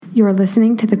You're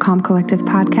listening to the Calm Collective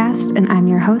podcast, and I'm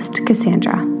your host,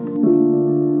 Cassandra.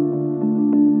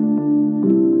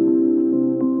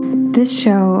 This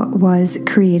show was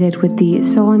created with the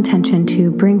sole intention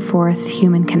to bring forth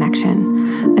human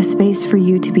connection, a space for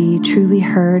you to be truly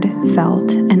heard,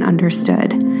 felt, and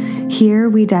understood. Here,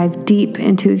 we dive deep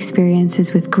into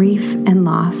experiences with grief and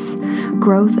loss,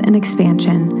 growth and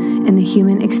expansion, and the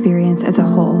human experience as a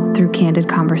whole through candid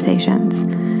conversations.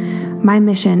 My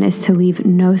mission is to leave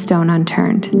no stone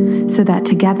unturned so that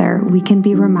together we can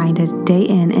be reminded day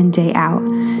in and day out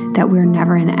that we're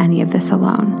never in any of this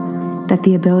alone, that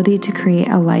the ability to create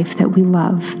a life that we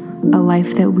love, a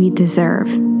life that we deserve,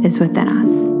 is within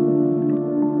us.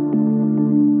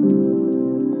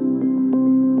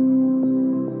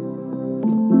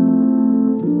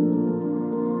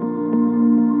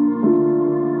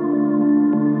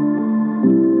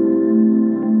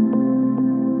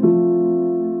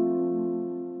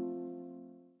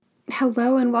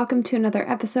 Hello and welcome to another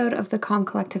episode of the Calm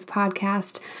Collective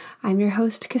podcast. I'm your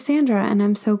host, Cassandra, and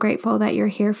I'm so grateful that you're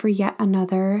here for yet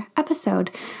another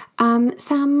episode.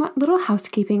 Some little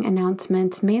housekeeping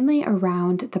announcements, mainly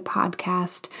around the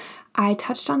podcast. I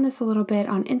touched on this a little bit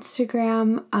on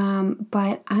Instagram,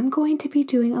 but I'm going to be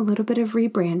doing a little bit of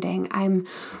rebranding. I'm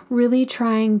really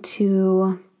trying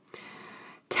to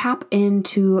tap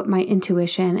into my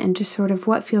intuition and just sort of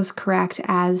what feels correct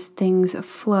as things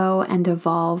flow and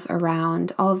evolve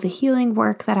around all of the healing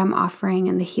work that I'm offering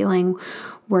and the healing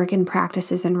work and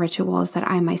practices and rituals that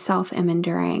I myself am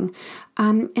enduring.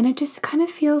 And it just kind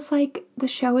of feels like the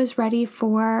show is ready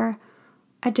for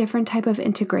a different type of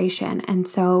integration. And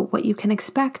so what you can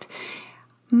expect,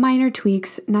 minor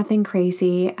tweaks, nothing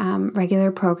crazy,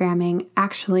 regular programming,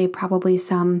 actually probably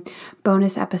some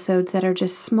bonus episodes that are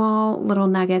just small little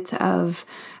nuggets of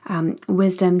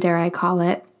wisdom, dare I call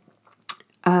it,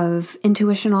 of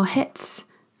intuitional hits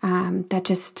that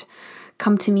just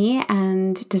come to me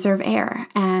and deserve air.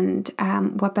 And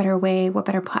what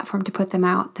better platform to put them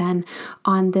out than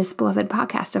on this beloved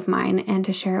podcast of mine and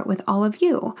to share it with all of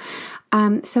you.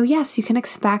 So yes, you can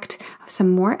expect some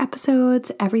more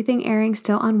episodes, everything airing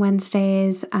still on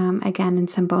Wednesdays, again, and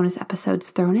some bonus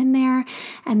episodes thrown in there.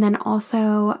 And then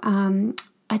also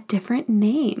a different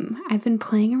name. I've been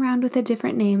playing around with a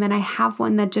different name, and I have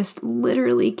one that just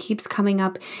literally keeps coming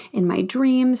up in my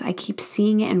dreams. I keep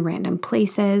seeing it in random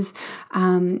places.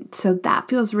 So that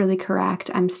feels really correct.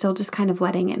 I'm still just kind of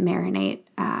letting it marinate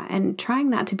and trying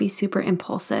not to be super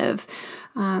impulsive,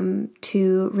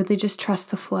 to really just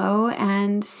trust the flow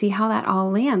and see how that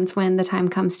all lands when the time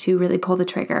comes to really pull the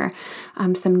trigger.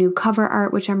 Some new cover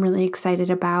art, which I'm really excited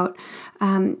about.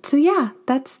 So yeah,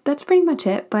 that's pretty much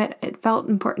it, but it felt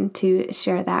important to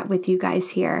share that with you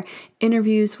guys here.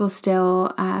 Interviews will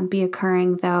still be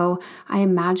occurring, though I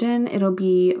imagine it'll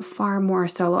be far more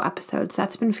solo episodes.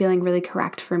 That's been feeling really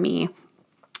correct for me.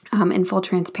 In full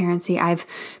transparency, I've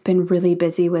been really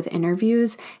busy with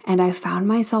interviews, and I found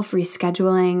myself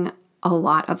rescheduling a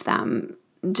lot of them.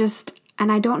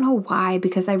 And I don't know why,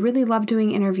 because I really love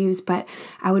doing interviews, but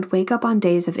I would wake up on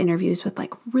days of interviews with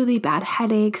like really bad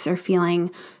headaches or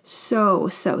feeling so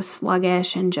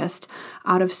sluggish and just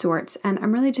out of sorts. And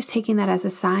I'm really just taking that as a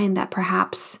sign that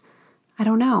perhaps, I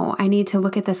don't know, I need to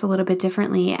look at this a little bit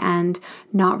differently and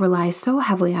not rely so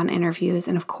heavily on interviews,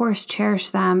 and of course cherish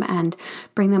them and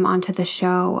bring them onto the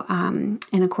show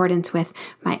in accordance with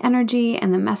my energy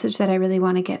and the message that I really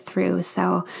want to get through.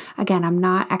 So again, I'm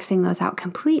not Xing those out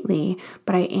completely,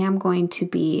 but I am going to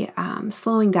be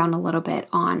slowing down a little bit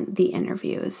on the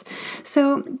interviews.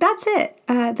 So that's it.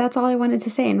 That's all I wanted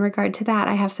to say in regard to that.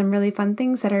 I have some really fun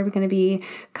things that are going to be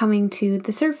coming to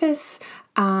the surface.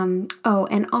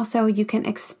 And also you can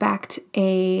expect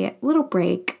a little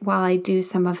break while I do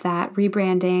some of that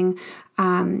rebranding.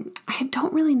 I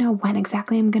don't really know when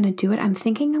exactly I'm going to do it. I'm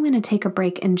thinking I'm going to take a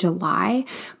break in July,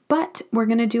 but we're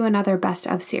going to do another best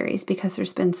of series because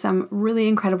there's been some really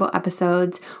incredible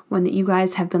episodes, one that you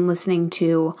guys have been listening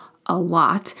to a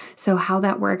lot. So how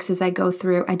that works is I go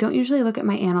through, I don't usually look at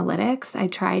my analytics. I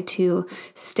try to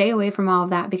stay away from all of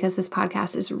that because this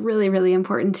podcast is really, really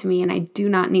important to me, and I do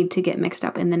not need to get mixed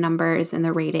up in the numbers and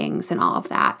the ratings and all of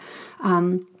that.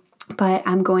 But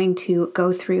I'm going to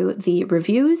go through the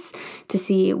reviews to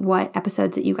see what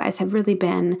episodes that you guys have really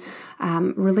been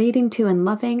relating to and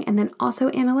loving. And then also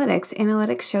analytics.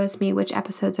 Analytics shows me which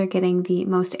episodes are getting the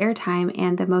most airtime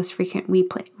and the most frequent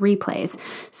replays.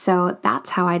 So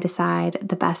that's how I decide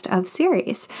the best of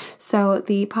series. So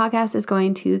the podcast is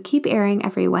going to keep airing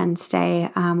every Wednesday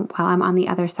while I'm on the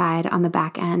other side, on the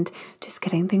back end, just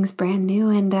getting things brand new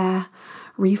and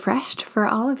refreshed for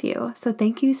all of you. So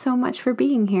thank you so much for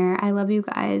being here. I love you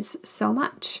guys so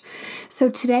much. So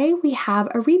today we have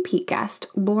a repeat guest.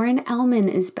 Lauren Elman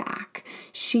is back.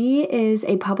 She is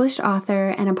a published author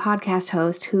and a podcast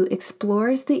host who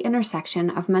explores the intersection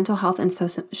of mental health and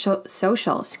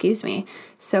social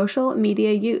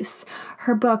media use.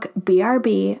 Her book,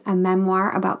 BRB, a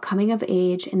memoir about coming of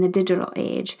age in the digital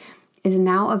age, is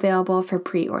now available for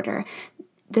pre-order.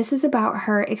 This is about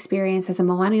her experience as a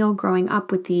millennial growing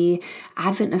up with the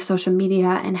advent of social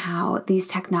media and how these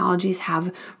technologies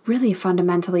have really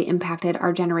fundamentally impacted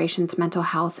our generation's mental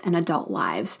health and adult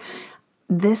lives.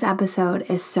 This episode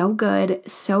is so good,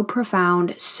 so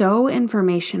profound, so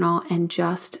informational, and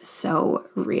just so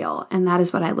real. And that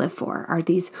is what I live for, are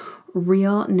these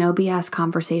real, no BS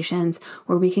conversations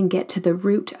where we can get to the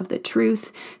root of the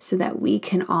truth so that we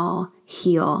can all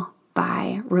heal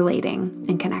by relating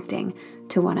and connecting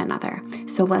to one another.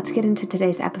 So let's get into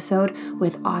today's episode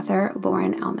with author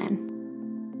Lauren Elman.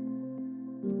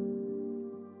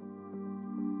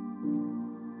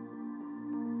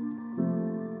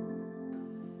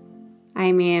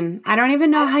 I mean, I don't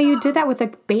even know how you did that with a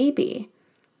baby.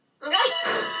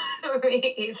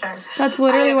 Me either. That's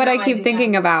literally what I keep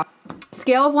thinking about.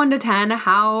 Scale of 1 to 10,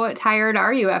 how tired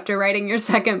are you after writing your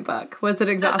second book? Was it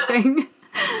exhausting?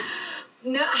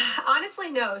 No,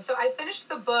 honestly, no. So I finished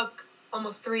the book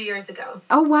almost 3 years ago.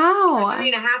 Oh, wow.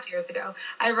 3.5 years ago.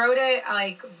 I wrote it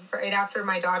right after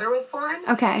my daughter was born.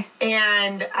 Okay.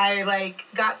 And I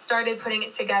got started putting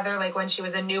it together when she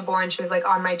was a newborn. She was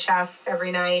on my chest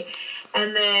every night.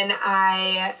 And then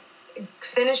I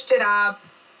finished it up.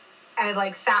 I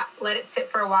let it sit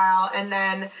for a while. And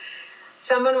then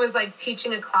someone was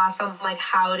teaching a class on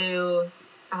how to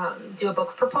do a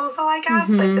book proposal, I guess.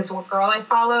 Mm-hmm. This girl I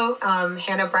follow,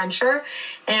 Hannah Brencher,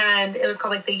 and it was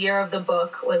called the Year of the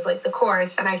Book was the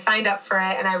course, and I signed up for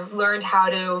it, and I learned how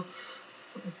to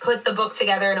put the book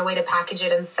together in a way to package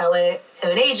it and sell it to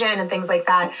an agent and things like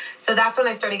that. So that's when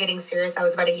I started getting serious. That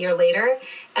was about a year later,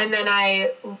 and then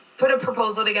I put a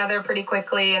proposal together pretty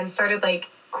quickly and started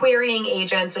querying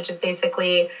agents, which is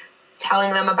basically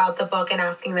telling them about the book and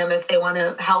asking them if they want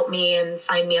to help me and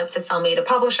sign me up to sell me to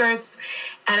publishers.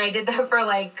 And I did that for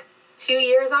 2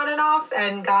 years on and off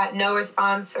and got no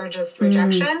response or just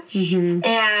rejection. Mm-hmm.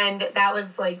 And that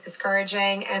was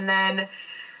discouraging. And then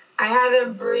I had a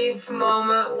brief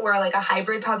moment where a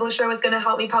hybrid publisher was going to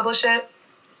help me publish it.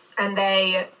 And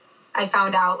I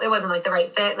found out it wasn't the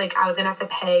right fit. I was going to have to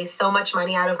pay so much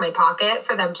money out of my pocket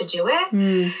for them to do it.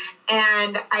 Mm.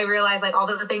 And I realized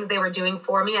all of the things they were doing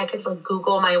for me, I could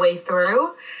Google my way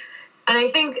through. And I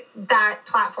think that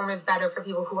platform is better for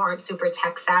people who aren't super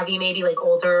tech savvy, maybe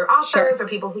older authors Sure. or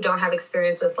people who don't have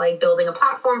experience with building a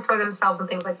platform for themselves and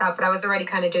things like that. But I was already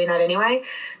kind of doing that anyway.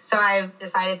 So I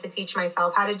decided to teach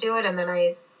myself how to do it. And then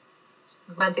I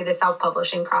went through the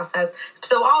self-publishing process.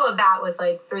 So all of that was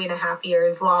 3.5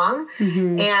 years long.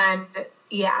 Mm-hmm. And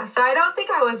yeah, so I don't think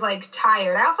I was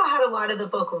tired. I also had a lot of the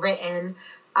book written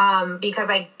because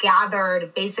I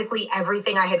gathered basically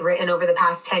everything I had written over the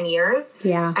past 10 years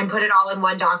and put it all in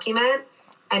one document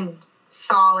and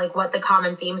saw what the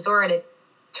common themes were. And it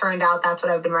turned out that's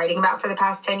what I've been writing about for the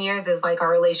past 10 years is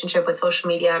our relationship with social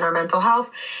media and our mental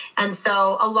health. And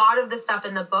so a lot of the stuff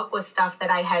in the book was stuff that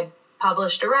I had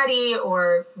published already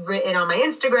or written on my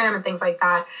Instagram and things like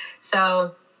that.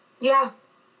 So yeah,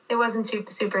 it wasn't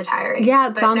super tiring. Yeah,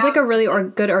 it sounds like a really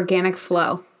good organic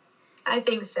flow. I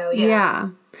think so, yeah. Yeah.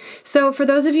 So for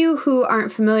those of you who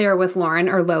aren't familiar with Lauren,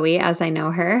 or Loie as I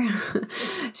know her,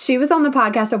 she was on the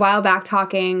podcast a while back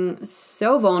talking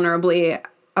so vulnerably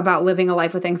about living a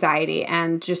life with anxiety,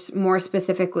 and just more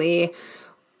specifically,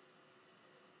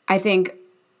 I think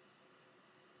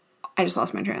I just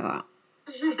lost my train of thought.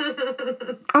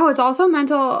 Oh, it's also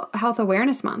Mental Health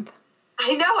Awareness Month.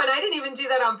 I know, and I didn't even do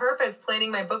that on purpose,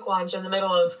 planning my book launch in the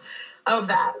middle of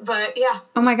that, but yeah.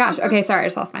 Oh my gosh. Okay, sorry, I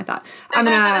just lost my thought.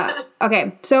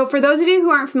 Okay, so for those of you who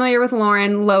aren't familiar with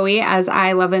Lauren, Loie, as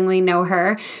I lovingly know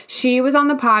her, she was on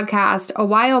the podcast a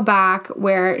while back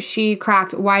where she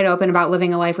cracked wide open about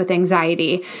living a life with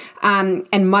anxiety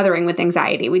and mothering with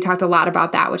anxiety. We talked a lot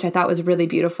about that, which I thought was really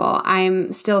beautiful.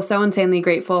 I'm still so insanely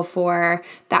grateful for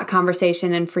that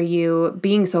conversation and for you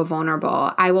being so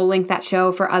vulnerable. I will link that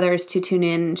show for others to tune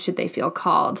in should they feel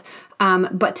called.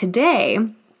 But today,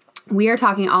 we are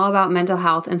talking all about mental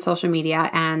health and social media,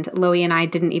 and Loie and I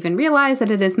didn't even realize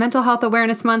that it is Mental Health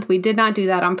Awareness Month. We did not do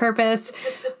that on purpose,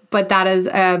 but that is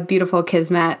a beautiful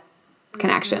kismet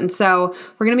connection. So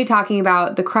we're going to be talking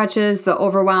about the crutches, the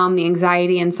overwhelm, the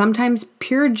anxiety, and sometimes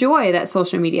pure joy that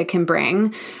social media can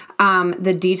bring,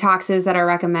 the detoxes that are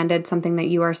recommended, something that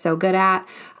you are so good at,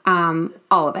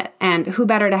 all of it. And who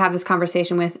better to have this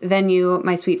conversation with than you,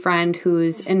 my sweet friend,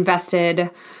 who's invested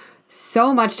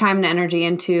so much time and energy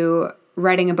into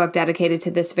writing a book dedicated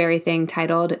to this very thing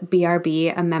titled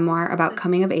BRB, a memoir about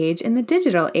coming of age in the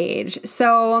digital age.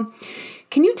 So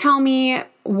can you tell me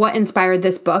what inspired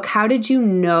this book? How did you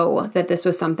know that this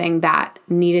was something that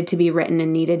needed to be written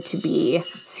and needed to be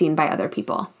seen by other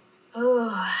people?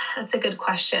 Oh, that's a good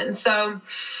question. So,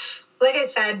 like I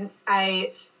said,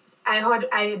 I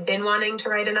had been wanting to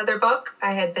write another book.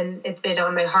 It's been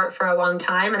on my heart for a long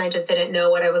time, and I just didn't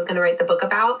know what I was going to write the book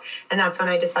about. And that's when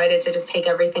I decided to just take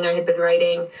everything I had been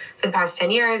writing for the past 10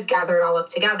 years, gather it all up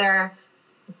together,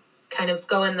 kind of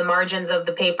go in the margins of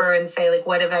the paper and say, like,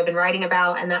 what have I been writing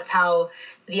about? And that's how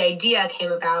the idea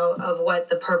came about of what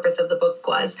the purpose of the book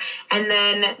was. And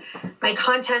then my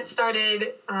content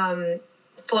started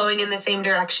flowing in the same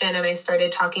direction, and I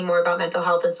started talking more about mental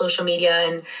health and social media,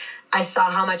 and I saw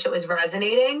how much it was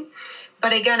resonating.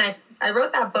 But again, I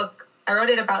wrote that book, I wrote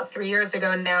it about 3 years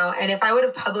ago now, and if I would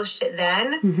have published it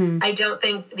then, I don't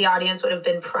think the audience would have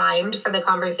been primed for the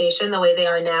conversation the way they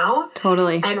are now.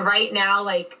 Totally. And right now,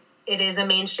 like, it is a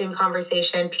mainstream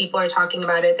conversation. People are talking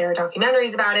about it. There are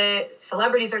documentaries about it.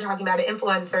 Celebrities are talking about it.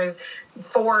 Influencers,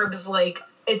 Forbes, like,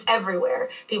 it's everywhere.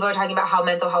 People are talking about how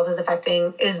mental health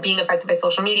is being affected by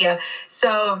social media.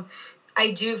 So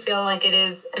I do feel like it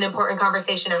is an important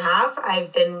conversation to have.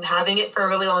 I've been having it for a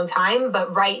really long time,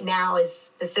 but right now is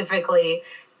specifically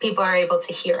people are able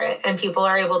to hear it and people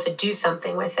are able to do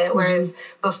something with it. Whereas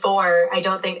before, I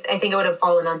think it would have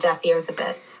fallen on deaf ears a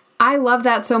bit. I love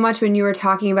that so much when you were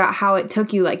talking about how it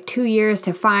took you like 2 years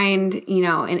to find,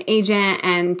 an agent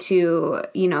and to,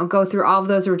 go through all of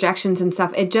those rejections and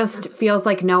stuff. It just feels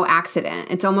like no accident.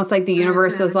 It's almost like the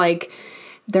universe was like,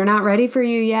 they're not ready for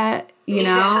you yet,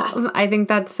 Yeah. I think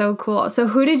that's so cool. So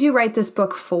who did you write this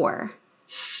book for?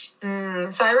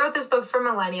 So I wrote this book for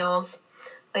millennials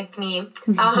like me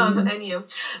and you.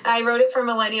 I wrote it for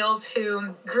millennials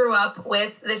who grew up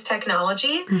with this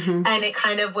technology and it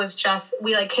kind of was just,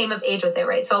 we like came of age with it,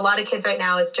 right? So a lot of kids right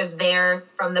now, it's just there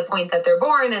from the point that they're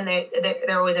born and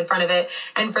they're always in front of it.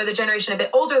 And for the generation a bit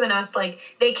older than us, like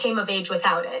they came of age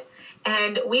without it.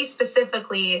 And we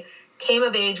specifically came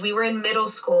of age, we were in middle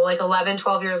school, like 11,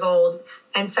 12 years old,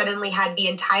 and suddenly had the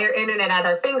entire internet at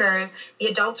our fingers. The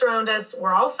adults around us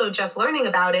were also just learning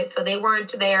about it, so they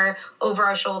weren't there over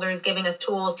our shoulders, giving us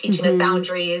tools, teaching us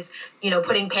boundaries,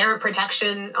 putting parent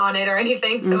protection on it or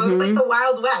anything. So it was like the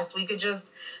Wild West. We could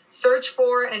just search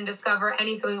for and discover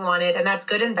anything we wanted, and that's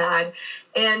good and bad.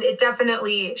 And it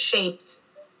definitely shaped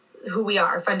who we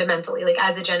are fundamentally, like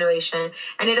as a generation,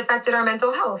 and it affected our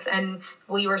mental health. And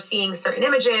we were seeing certain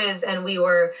images and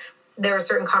there were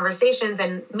certain conversations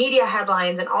and media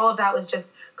headlines, and all of that was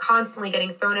just constantly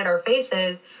getting thrown at our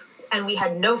faces. And we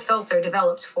had no filter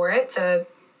developed for it to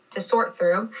sort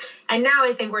through. And now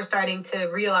I think we're starting to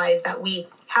realize that we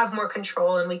have more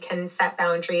control and we can set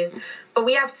boundaries, but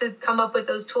we have to come up with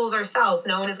those tools ourselves.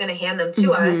 No one is going to hand them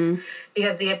to us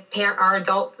because our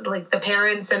adults, like the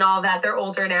parents and all that, they're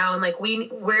older now. And like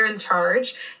we're in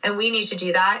charge and we need to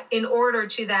do that in order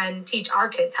to then teach our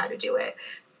kids how to do it.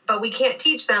 But we can't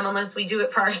teach them unless we do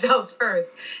it for ourselves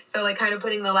first. So like kind of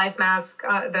putting the life mask,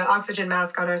 the oxygen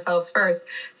mask on ourselves first.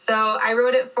 So I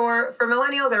wrote it for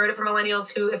millennials. I wrote it for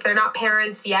millennials who, if they're not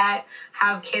parents yet,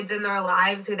 have kids in their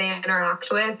lives who they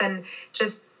interact with, and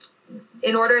just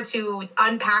in order to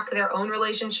unpack their own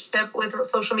relationship with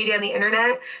social media and the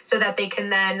internet so that they can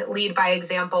then lead by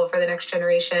example for the next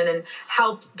generation and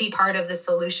help be part of the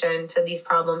solution to these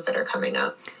problems that are coming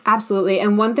up. Absolutely.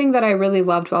 And one thing that I really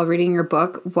loved while reading your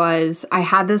book was I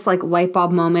had this like light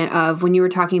bulb moment of when you were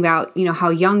talking about, how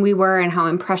young we were and how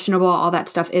impressionable all that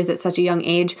stuff is at such a young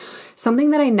age. Something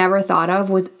that I never thought of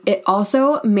was it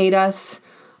also made us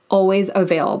always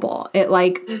available. It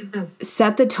like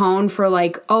set the tone for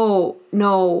like, oh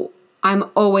no, I'm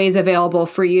always available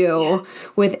for you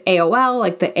with AOL,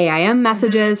 like the AIM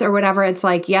messages or whatever. It's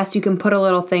like, yes, you can put a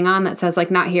little thing on that says like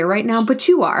not here right now, but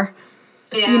you are,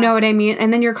 you know what I mean?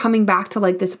 And then you're coming back to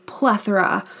like this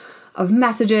plethora of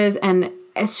messages and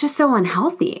it's just so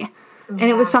unhealthy. And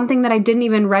it was something that I didn't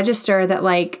even register that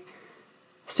like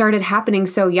started happening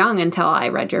so young until I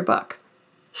read your book.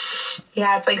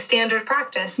 Yeah, it's like standard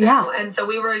practice now. And so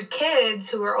we were kids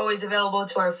who were always available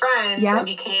to our friends and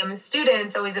became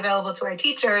students always available to our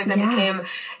teachers and became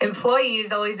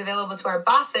employees always available to our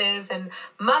bosses and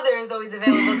mothers always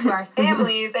available to our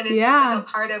families. And it's just like a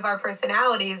part of our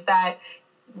personalities that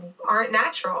aren't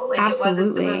natural. Like it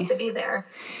wasn't supposed to be there.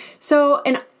 So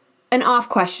an off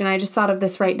question, I just thought of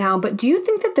this right now, but do you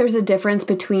think that there's a difference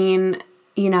between,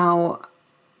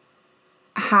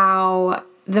 how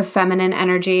the feminine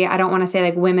energy, I don't want to say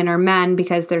like women or men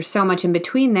because there's so much in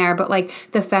between there, but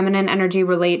like the feminine energy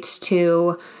relates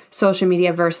to social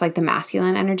media versus like the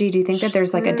masculine energy? Do you think that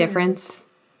there's like a difference?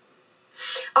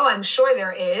 Oh, I'm sure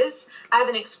there is. I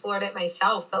haven't explored it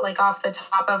myself, but like off the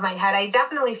top of my head, I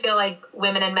definitely feel like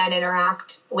women and men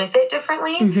interact with it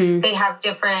differently. Mm-hmm. They have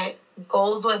different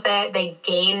goals with it. They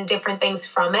gain different things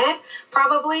from it,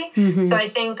 probably. Mm-hmm. So I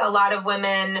think a lot of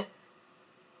women,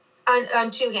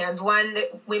 on two hands, one,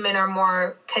 that women are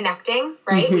more connecting,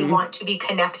 right? Mm-hmm. We want to be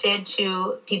connected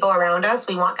to people around us.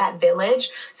 We want that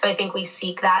village. So I think we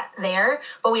seek that there.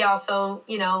 But we also,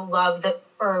 love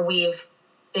or we've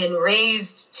been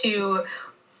raised to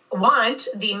want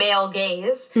the male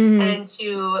gaze and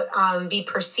to be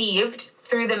perceived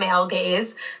through the male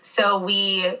gaze. So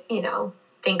we,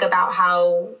 think about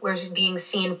how we're being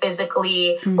seen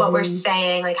physically, what we're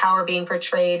saying, like how we're being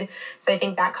portrayed. So I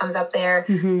think that comes up there.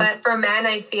 But for men,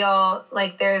 I feel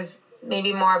like there's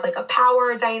maybe more of like a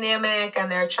power dynamic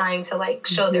and they're trying to like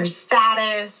show their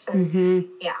status. And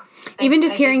yeah. Even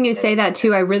just hearing you say that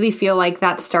too, I really feel like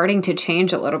that's starting to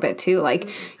change a little bit too. Like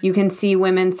you can see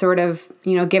women sort of,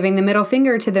 giving the middle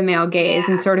finger to the male gaze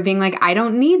and sort of being like, I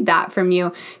don't need that from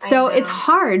you. So it's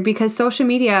hard because social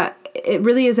media, it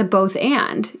really is a both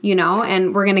and,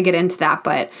 and we're going to get into that,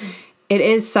 but it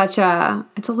is it's a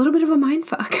little bit of a mind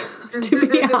fuck, to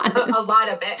be honest. A lot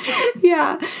of it.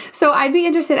 Yeah. So I'd be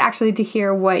interested actually to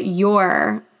hear what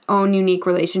your own unique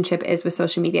relationship is with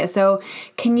social media. So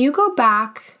can you go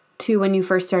back to when you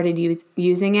first started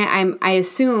using it? I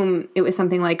assume it was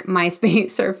something like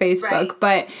MySpace or Facebook,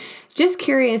 but just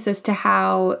curious as to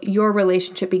how your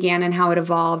relationship began and how it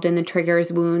evolved and the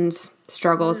triggers, wounds,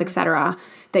 struggles, etc.,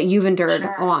 that you've endured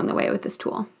along the way with this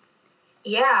tool.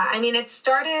 Yeah, I mean, it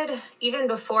started even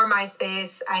before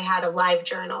MySpace. I had a live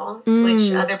journal,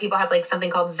 which other people had like something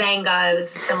called Xanga. It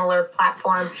was a similar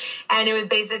platform. And it was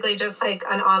basically just like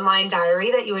an online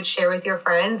diary that you would share with your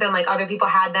friends, and like other people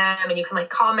had them and you can like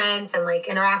comment and like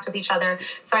interact with each other.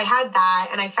 So I had that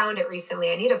and I found it recently.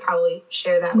 I need to probably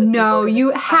share that with people. No,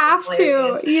 you have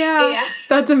to. Yeah.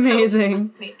 That's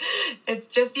amazing. So it's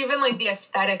just even like the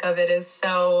aesthetic of it is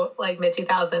so like mid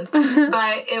 2000s.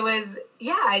 But it was,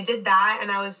 I did that,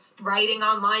 and I was writing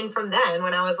online from then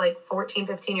when I was like 14,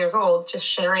 15 years old, just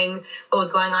sharing what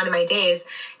was going on in my days.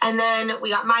 And then we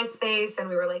got MySpace, and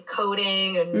we were like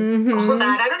coding and all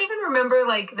that. I don't even remember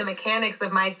like the mechanics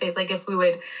of MySpace, like if we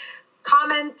would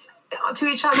comment to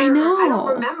each other. I know. I don't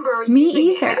remember.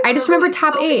 Me either. I just remember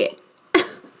top 8.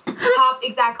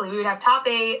 Exactly. We would have top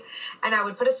 8, and I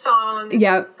would put a song.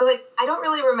 Yep. But like, I don't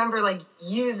really remember like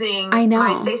using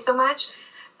MySpace so much.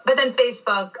 But then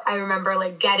Facebook, I remember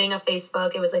like getting a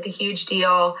Facebook. It was like a huge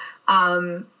deal.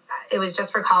 It was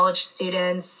just for college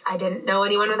students. I didn't know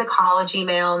anyone with a college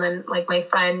email. And then like my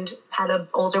friend had an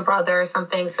older brother or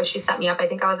something. So she set me up. I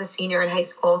think I was a senior in high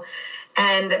school.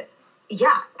 And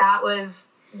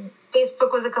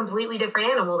Facebook was a completely different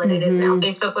animal than it is now.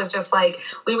 Facebook was just like,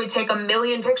 we would take 1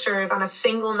 million pictures on a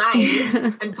single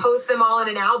night and post them all in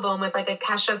an album with like a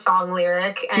Kesha song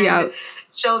lyric and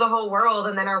show the whole world.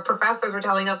 And then our professors were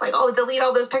telling us like, oh, delete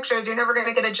all those pictures. You're never going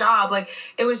to get a job. Like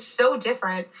it was so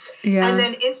different. Yeah. And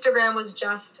then Instagram was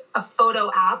just a photo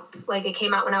app. Like it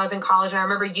came out when I was in college, and I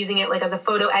remember using it like as a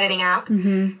photo editing app.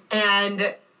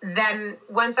 And then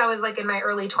once I was like in my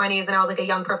early 20s and I was like a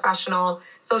young professional,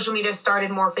 social media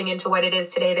started morphing into what it is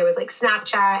today. There was like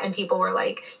Snapchat, and people were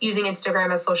like using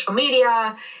Instagram as social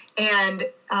media. And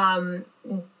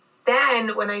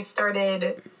then when I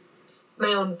started my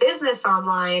own business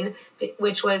online,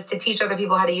 which was to teach other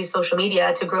people how to use social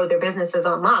media to grow their businesses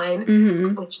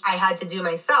online, which I had to do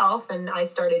myself. And I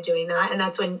started doing that. And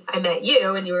that's when I met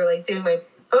you, and you were like doing my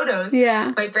photos,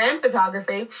 my brand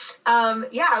photography.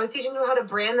 I was teaching them how to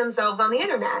brand themselves on the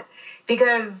internet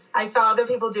because I saw other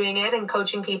people doing it and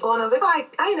coaching people. And I was like, oh,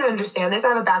 I understand this. I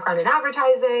have a background in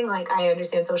advertising. Like I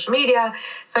understand social media.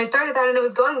 So I started that, and it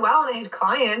was going well, and I had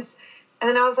clients. And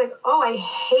then I was like, oh, I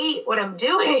hate what I'm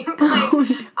doing.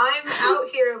 I'm out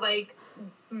here like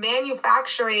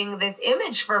manufacturing this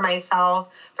image for myself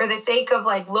for the sake of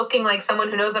like looking like someone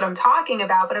who knows what I'm talking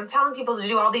about. But I'm telling people to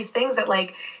do all these things that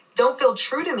like don't feel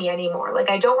true to me anymore.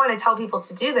 Like I don't want to tell people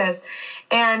to do this.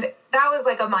 And that was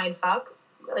like a mind fuck,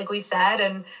 like we said.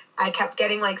 And I kept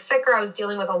getting like sicker. I was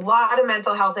dealing with a lot of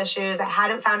mental health issues. I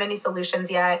hadn't found any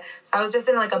solutions yet. So I was just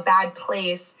in like a bad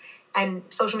place. And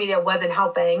social media wasn't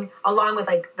helping, along with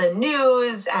like the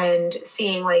news and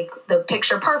seeing like the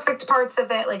picture perfect parts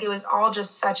of it. Like it was all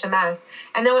just such a mess.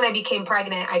 And then when I became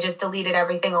pregnant, I just deleted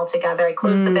everything altogether. I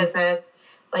closed the business,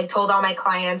 like told all my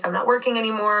clients I'm not working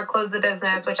anymore, closed the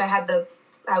business, which I had the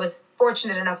I was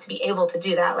fortunate enough to be able to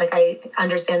do that. Like, I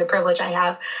understand the privilege I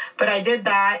have, but I did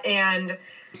that and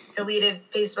deleted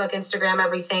Facebook, Instagram,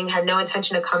 everything, had no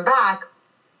intention to come back.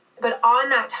 But on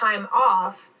that time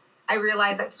off, I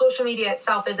realized that social media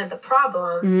itself isn't the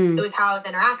problem. It was how I was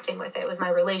interacting with it. It was my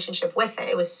relationship with it.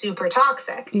 It was super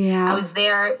toxic. Yeah. I was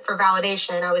there for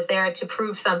validation. I was there to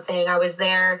prove something. I was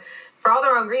there for all the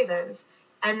wrong reasons.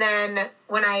 And then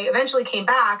when I eventually came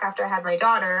back after I had my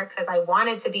daughter, because I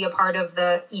wanted to be a part of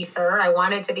the ether, I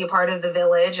wanted to be a part of the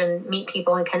village and meet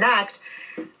people and connect,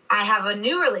 I have a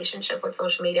new relationship with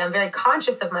social media. I'm very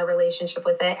conscious of my relationship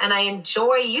with it, and I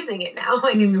enjoy using it now.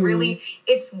 Like,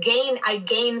 I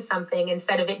gain something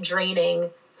instead of it draining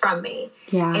from me.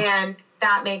 Yeah. And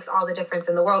that makes all the difference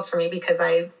in the world for me because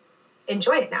I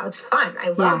enjoy it now. It's fun. I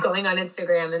love going on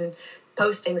Instagram and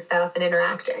posting stuff and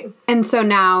interacting. And so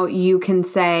now you can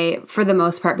say, for the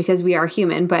most part, because we are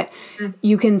human, but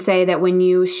you can say that when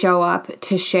you show up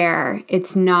to share,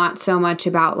 it's not so much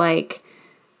about like,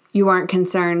 you aren't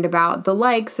concerned about the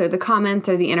likes or the comments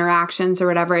or the interactions or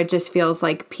whatever. It just feels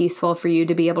like peaceful for you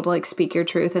to be able to like speak your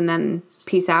truth and then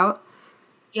peace out.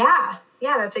 Yeah.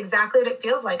 Yeah, that's exactly what it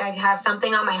feels like. I have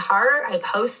something on my heart. I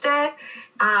post it.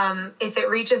 If it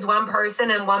reaches one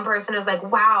person and one person is like,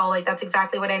 wow, like that's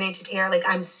exactly what I need to hear. Like,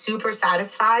 I'm super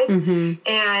satisfied.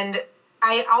 And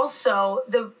I also,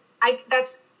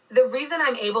 that's the reason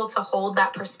I'm able to hold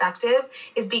that perspective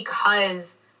is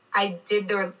because I did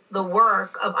the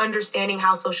work of understanding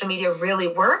how social media really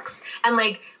works. And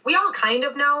like, we all kind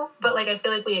of know, but like, I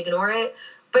feel like we ignore it,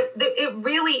 but it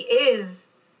really is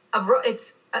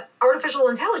it's artificial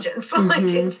intelligence. Like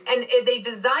they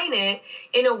design it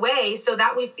in a way so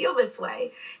that we feel this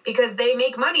way because they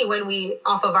make money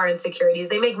off of our insecurities.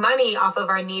 They make money off of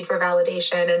our need for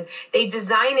validation, and they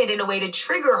design it in a way to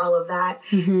trigger all of that.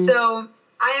 So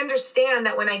I understand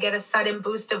that when I get a sudden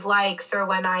boost of likes or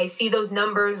when I see those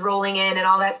numbers rolling in and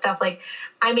all that stuff, like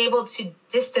I'm able to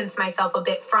distance myself a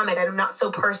bit from it. And I'm not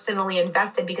so personally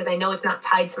invested because I know it's not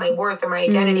tied to my worth or my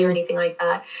identity or anything like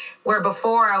that. Where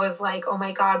before I was like, oh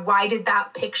my God, why did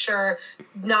that picture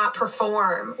not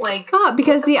perform? Like,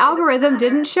 because the algorithm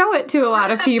didn't show it to a lot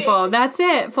of people. That's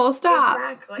it. Full stop.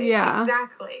 Exactly. Yeah.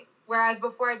 Exactly. Whereas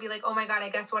before I'd be like, oh my God, I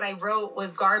guess what I wrote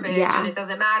was garbage and it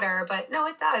doesn't matter. But no,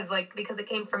 it does, like, because it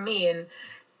came from me and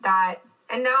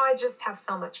now I just have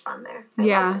so much fun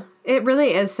there. It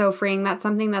really is so freeing. That's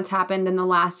something that's happened in the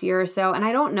last year or so. And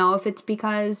I don't know if it's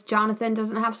because Jonathan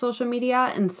doesn't have social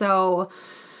media. And so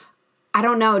I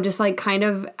don't know, just like kind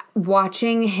of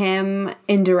watching him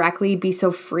indirectly be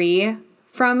so free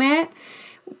from it.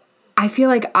 I feel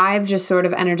like I've just sort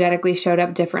of energetically showed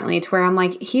up differently to where I'm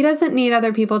like, he doesn't need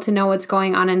other people to know what's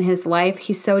going on in his life.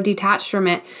 He's so detached from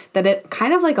it that it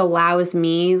kind of like allows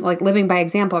me, like living by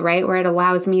example, right? Where it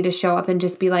allows me to show up and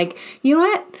just be like, you know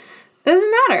what?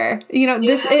 Doesn't matter. You know,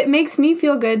 it makes me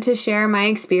feel good to share my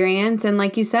experience. And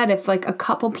like you said, if a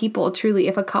couple people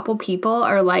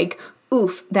are like,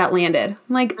 oof, that landed.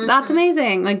 Like, that's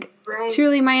amazing. Like,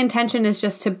 truly my intention is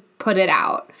just to put it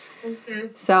out.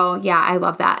 So, yeah, I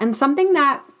love that. And something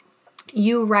that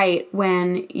you write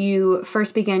when you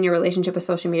first began your relationship with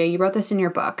social media, you wrote this in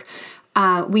your book.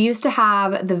 We used to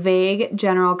have the vague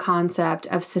general concept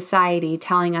of society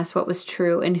telling us what was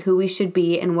true and who we should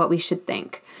be and what we should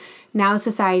think. Now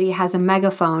society has a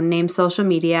megaphone named social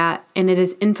media, and it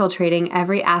is infiltrating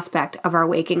every aspect of our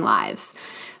waking lives.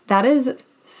 That is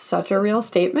such a real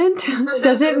statement.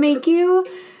 Does it make you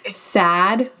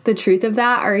sad, the truth of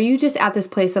that? Or are you just at this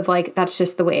place of like, that's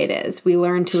just the way it is? We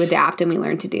learn to adapt and we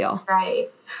learn to deal. Right.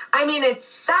 I mean, it's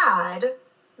sad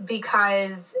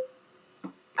because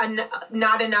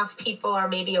not enough people are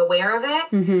maybe aware of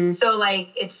it. So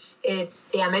like it's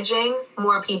damaging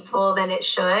more people than it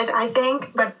should, I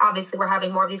think. But obviously we're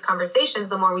having more of these conversations.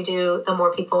 The more we do, the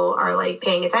more people are like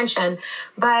paying attention.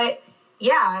 But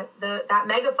yeah, that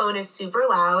megaphone is super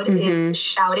loud. It's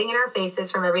shouting in our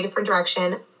faces from every different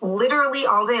direction, literally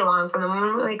all day long, from the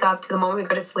moment we wake up to the moment we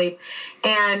go to sleep.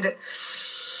 And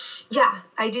yeah,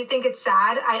 I do think it's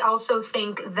sad. I also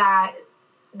think that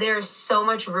there's so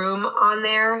much room on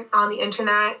the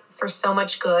internet for so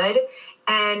much good.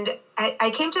 And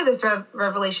I came to this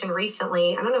revelation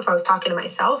recently. I don't know if I was talking to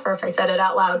myself or if I said it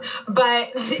out loud,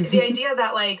 but the idea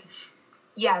that like,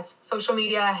 yes, social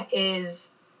media is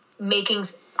making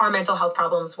our mental health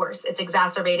problems worse. It's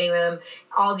exacerbating them,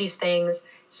 all these things.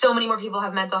 So many more people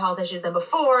have mental health issues than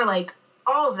before, like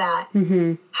all of that.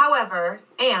 However,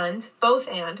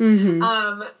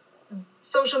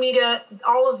 social media,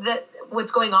 all of that,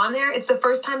 what's going on there, it's the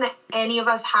first time that any of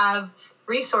us have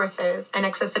resources and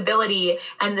accessibility,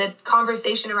 and the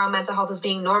conversation around mental health is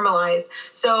being normalized.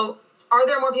 So Are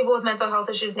there more people with mental health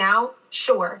issues now?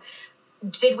 Sure.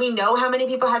 Did we know how many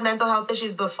people had mental health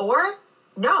issues before?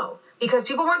 No, because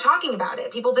people weren't talking about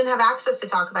it. People didn't have access to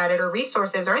talk about it or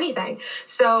resources or anything.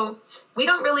 So we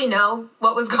don't really know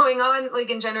what was going on like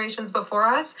in generations before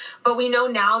us, but we know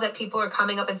now that people are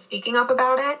coming up and speaking up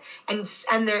about it,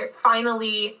 and they're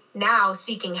finally now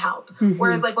seeking help. Mm-hmm.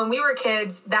 Whereas like when we were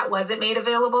kids, that wasn't made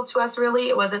available to us really.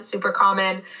 It wasn't super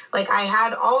common. Like I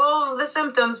had all of the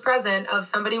symptoms present of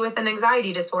somebody with an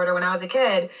anxiety disorder when I was a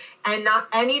kid, and not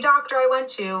any doctor I went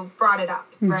to brought it up,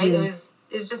 mm-hmm. right? It was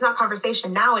just not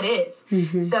conversation. Now it is.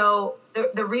 Mm-hmm. So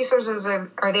the resources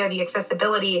are there, the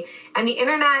accessibility, and the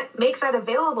internet makes that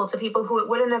available to people who it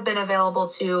wouldn't have been available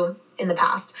to in the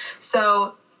past.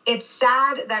 So it's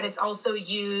sad that it's also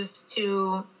used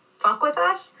to fuck with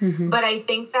us, mm-hmm. but I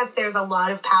think that there's a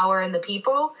lot of power in the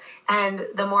people, and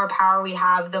the more power we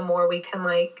have, the more we can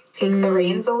like take the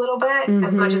reins a little bit, mm-hmm.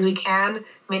 as much as we can. I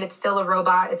mean, it's still a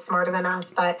robot, it's smarter than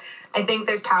us, but I think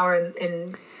there's power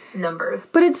in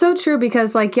numbers. But it's so true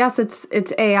because like, yes,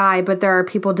 it's AI, but there are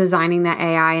people designing that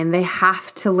AI and they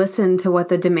have to listen to what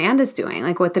the demand is doing,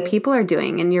 like what the people are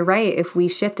doing. And you're right. If we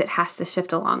shift, it has to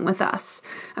shift along with us.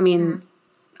 I mean,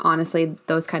 honestly,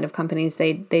 those kind of companies,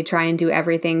 they try and do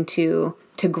everything to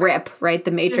grip, right?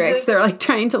 The matrix. Mm-hmm. They're like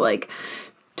trying to like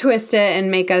twist it and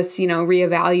make us,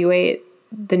 reevaluate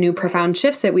the new profound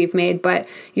shifts that we've made. But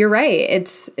you're right.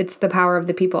 It's the power of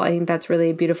the people. I think that's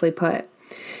really beautifully put.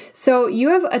 So you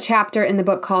have a chapter in the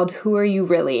book called Who Are You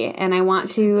Really? And I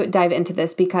want to dive into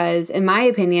this because, in my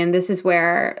opinion, this is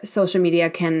where social media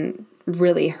can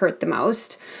really hurt the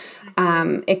most.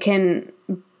 It can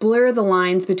blur the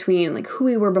lines between like who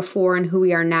we were before and who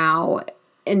we are now,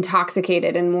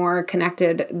 intoxicated and more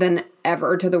connected than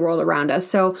ever to the world around us.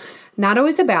 So not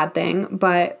always a bad thing,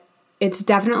 but it's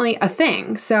definitely a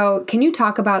thing. So can you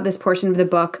talk about this portion of the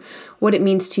book, what it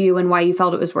means to you and why you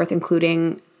felt it was worth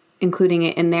including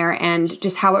it in there, and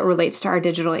just how it relates to our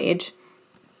digital age?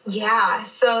 Yeah,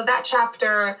 so that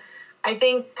chapter, I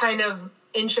think, kind of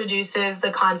introduces the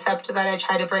concept that I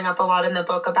try to bring up a lot in the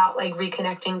book about like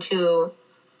reconnecting to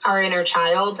our inner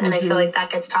child. And I feel like that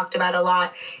gets talked about a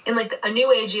lot in like a new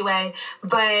agey way.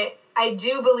 But I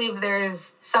do believe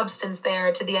there's substance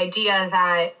there to the idea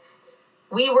that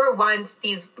we were once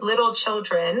these little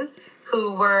children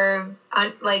who were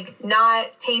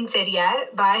not tainted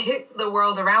yet by the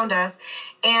world around us.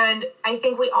 And I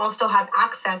think we all still have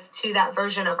access to that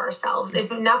version of ourselves,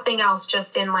 if nothing else,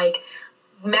 just in like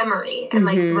memory and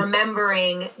like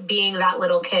remembering being that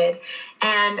little kid.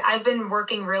 And I've been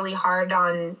working really hard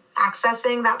on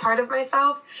accessing that part of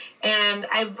myself. And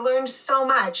I've learned so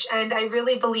much. And I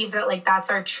really believe that like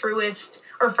that's our truest,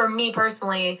 or for me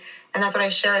personally, and that's what I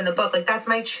share in the book, like that's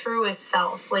my truest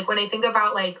self. Like when I think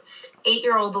about like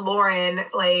 8-year-old Lauren,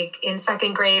 like in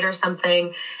second grade or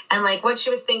something, and like what she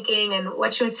was thinking and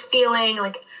what she was feeling,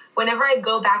 like whenever I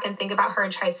go back and think about her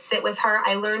and try to sit with her,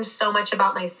 I learned so much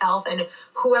about myself and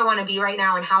who I want to be right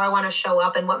now and how I want to show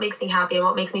up and what makes me happy and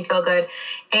what makes me feel good.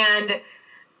 And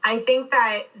I think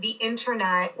that the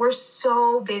internet, we're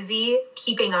so busy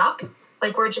keeping up.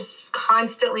 Like we're just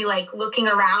constantly like looking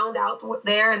around out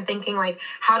there and thinking like,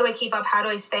 how do I keep up? How do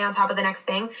I stay on top of the next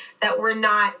thing? That we're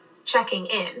not checking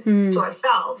in to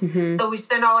ourselves. So we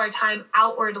spend all our time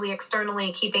outwardly,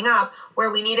 externally keeping up,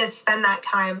 where we need to spend that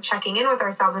time checking in with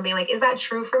ourselves and being like, is that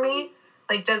true for me?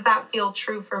 Like, does that feel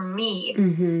true for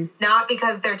me? Not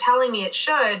because they're telling me it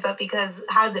should, but because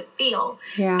how does it feel?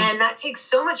 Yeah. And that takes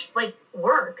so much like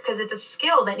work because it's a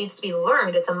skill that needs to be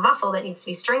learned. It's a muscle that needs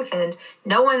to be strengthened.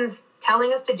 No one's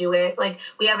telling us to do it. Like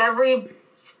we have every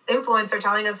influencer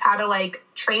telling us how to like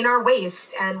train our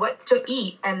waist and what to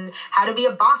eat and how to be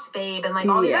a boss babe and like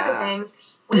all these other things.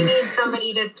 We need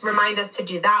somebody to remind us to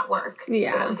do that work so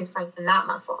that we can strengthen that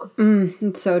muscle.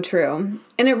 It's so true.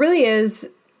 And it really is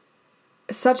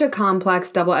such a complex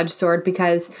double-edged sword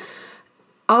because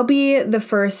I'll be the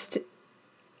first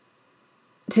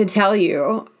to tell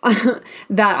you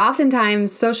that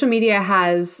oftentimes social media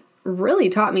has really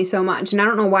taught me so much. And I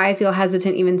don't know why I feel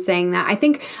hesitant even saying that. I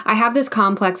think I have this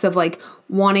complex of like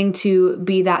wanting to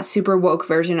be that super woke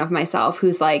version of myself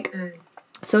who's like,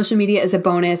 social media is a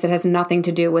bonus. It has nothing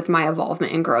to do with my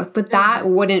evolvement and growth. But that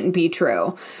wouldn't be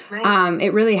true. Right.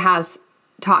 It really has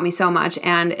taught me so much.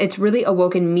 And it's really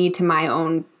awoken me to my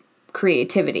own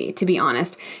creativity, to be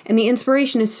honest. And the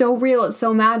inspiration is so real. It's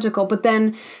so magical. But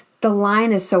then the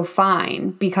line is so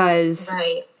fine because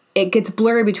it gets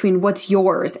blurry between what's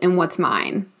yours and what's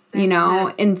mine, you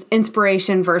know,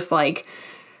 inspiration versus like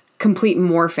complete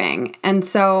morphing. And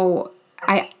so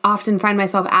I often find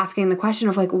myself asking the question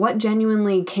of like, what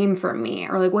genuinely came from me,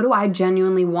 or like, what do I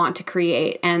genuinely want to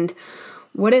create? And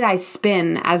what did I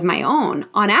spin as my own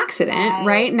on accident,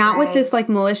 right? Not with this like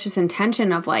malicious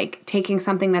intention of like taking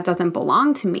something that doesn't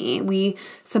belong to me. We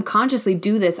subconsciously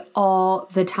do this all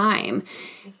the time.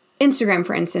 Instagram,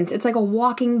 for instance, it's like a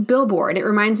walking billboard. It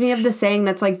reminds me of the saying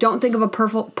that's like, don't think of a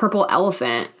purple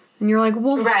elephant. And you're like,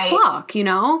 well, fuck, you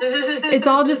know? It's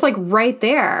all just like right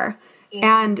there.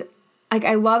 Yeah. And like,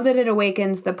 I love that it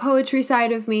awakens the poetry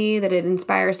side of me, that it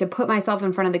inspires to put myself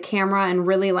in front of the camera and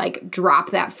really like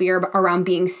drop that fear around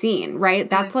being seen, right?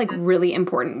 That's like really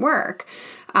important work.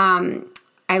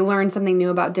 I learned something new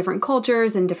about different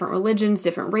cultures and different religions,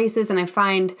 different races. And I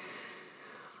find,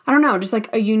 I don't know, just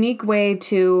like a unique way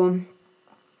to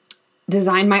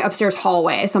design my upstairs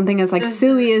hallway. Something as like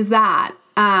silly as that.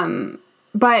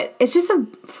 But it's just a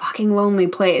fucking lonely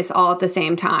place all at the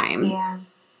same time. Yeah.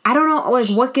 I don't know, like,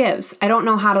 what gives? I don't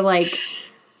know how to, like,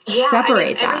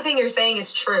 separate that. Everything you're saying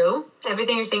is true.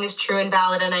 Everything you're saying is true and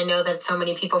valid, and I know that so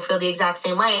many people feel the exact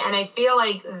same way. And I feel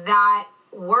like that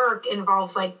work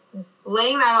involves, like,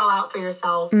 laying that all out for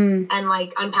yourself and,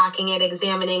 like, unpacking it,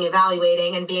 examining,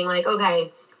 evaluating, and being like,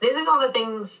 okay, this is all the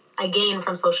things I gain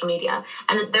from social media,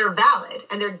 and they're valid,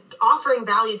 and they're offering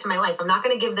value to my life. I'm not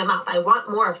going to give them up. I want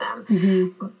more of them.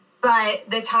 Mm-hmm.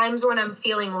 But the times when I'm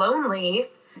feeling lonely,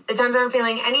 the times when I'm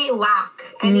feeling any lack,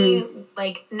 any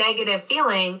like negative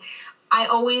feeling,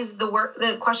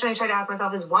 the question I try to ask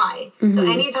myself is why. Mm-hmm.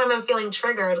 So anytime I'm feeling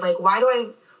triggered, like why do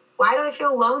I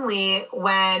feel lonely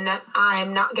when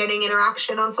I'm not getting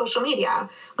interaction on social media?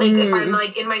 Like if I'm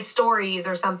like in my stories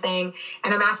or something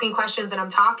and I'm asking questions and I'm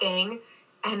talking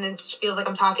and it feels like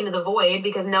I'm talking to the void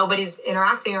because nobody's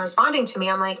interacting or responding to me,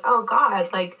 I'm like, oh God,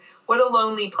 like what a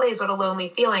lonely place, what a lonely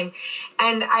feeling.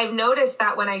 And I've noticed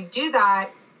that when I do that,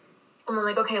 I'm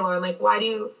like, okay, Lauren, like, why do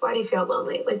you feel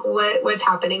lonely? Like, what's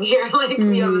happening here? Like,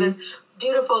 you have this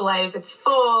beautiful life. It's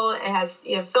full.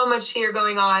 You have so much here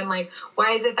going on. Like,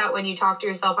 why is it that when you talk to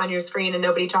yourself on your screen and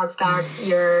nobody talks back,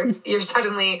 you're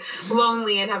suddenly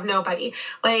lonely and have nobody?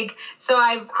 Like, so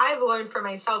I've learned for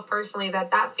myself personally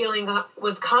that feeling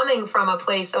was coming from a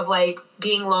place of like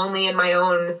being lonely in my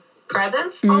own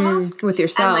presence almost with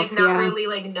yourself. And like not really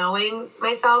like knowing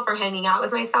myself or hanging out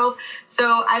with myself.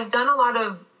 So I've done a lot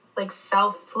of like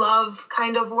self-love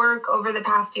kind of work over the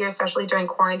past year, especially during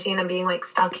quarantine and being like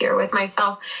stuck here with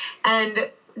myself. And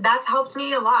that's helped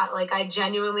me a lot. Like I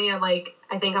genuinely am like,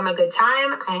 I think I'm a good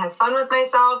time. I have fun with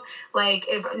myself. Like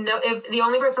if the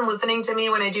only person listening to me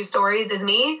when I do stories is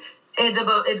me,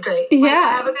 it's great. Yeah. Like,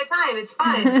 I have a good time. It's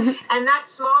fun. And that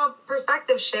small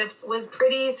perspective shift was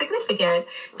pretty significant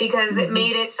because it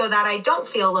made it so that I don't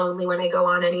feel lonely when I go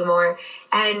on anymore.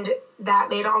 And that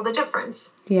made all the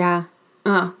difference. Yeah.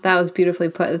 Oh, that was beautifully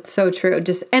put. It's so true.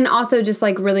 And also just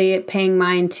like really paying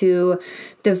mind to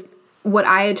what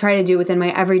I try to do within my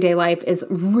everyday life is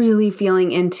really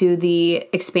feeling into the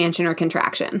expansion or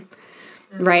contraction,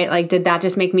 right? Like, did that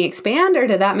just make me expand or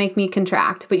did that make me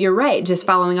contract? But you're right. Just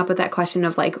following up with that question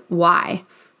of like, why,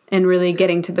 and really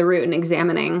getting to the root and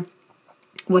examining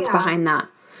what's behind that.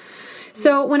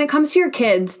 So when it comes to your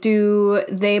kids, do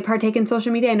they partake in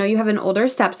social media? I know you have an older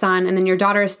stepson and then your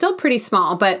daughter is still pretty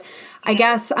small, but I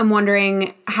guess I'm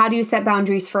wondering, how do you set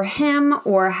boundaries for him,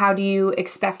 or how do you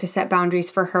expect to set boundaries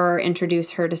for her,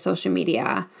 introduce her to social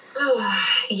media?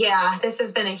 Yeah, this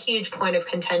has been a huge point of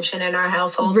contention in our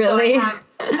household. Really? So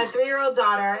I have a 3-year-old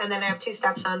daughter and then I have 2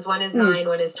 stepsons. One is 9,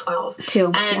 one is 12.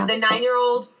 And the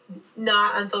 9-year-old,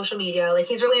 not on social media. Like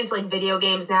he's really into like video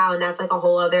games now, and that's like a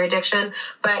whole other addiction,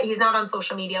 but he's not on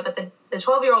social media. But the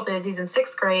 12-year-old is, he's in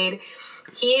 6th grade.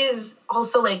 He's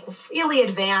also like really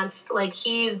advanced. Like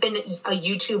he's been a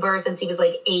YouTuber since he was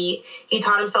like 8. He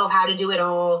taught himself how to do it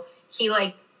all. He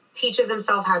like teaches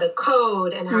himself how to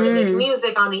code and how to make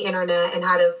music on the internet and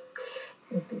how to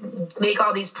make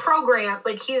all these programs.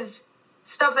 Like he's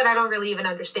stuff that I don't really even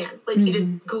understand. Like he just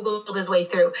Googled his way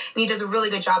through and he does a really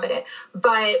good job at it.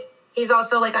 But he's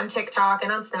also like on TikTok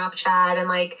and on Snapchat, and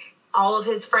like all of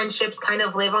his friendships kind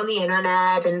of live on the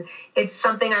internet, and it's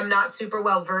something I'm not super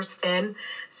well versed in.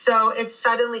 So it's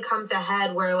suddenly come to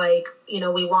head where like, you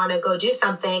know, we want to go do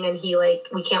something and he like,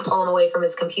 we can't pull him away from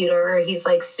his computer, or he's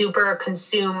like super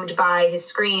consumed by his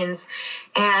screens.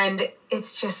 And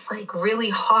it's just like really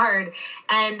hard.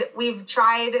 And we've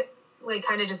tried like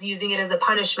kind of just using it as a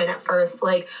punishment at first.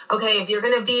 Like, okay, if you're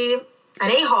going to be an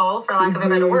a-hole, for lack of a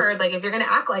better word, like if you're going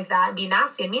to act like that and be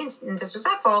nasty and mean and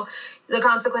disrespectful, the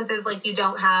consequence is like you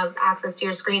don't have access to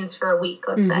your screens for a week,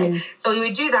 let's say. So we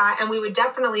would do that, and we would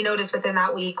definitely notice within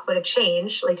that week would have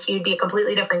changed. Like he would be a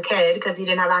completely different kid because he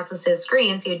didn't have access to his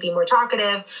screens. He would be more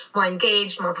talkative, more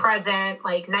engaged, more present,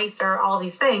 like nicer, all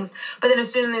these things. But then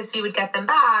as soon as he would get them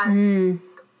back,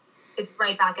 it's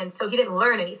right back. And so he didn't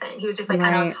learn anything. He was just like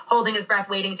kind of holding his breath,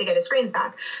 waiting to get his screens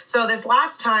back. So this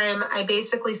last time I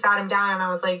basically sat him down and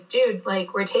I was like, dude,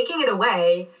 like we're taking it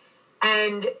away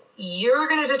and you're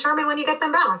going to determine when you get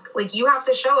them back. Like you have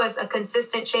to show us a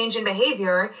consistent change in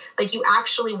behavior. Like you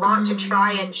actually want to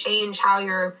try and change how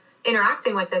you're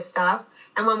interacting with this stuff.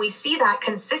 And when we see that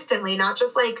consistently, not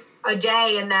just like a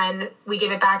day and then we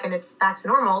give it back and it's back to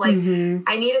normal, like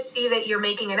I need to see that you're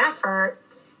making an effort.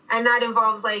 And that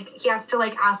involves like, he has to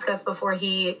like ask us before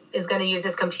he is going to use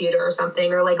his computer or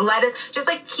something, or like let it, just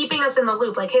like keeping us in the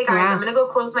loop. Like, hey guys, I'm going to go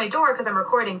close my door because I'm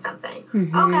recording something.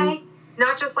 Okay.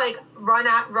 Not just like run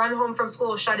home from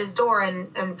school, shut his door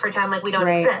and pretend like we don't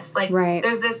exist. Like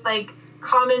there's this like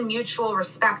common mutual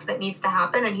respect that needs to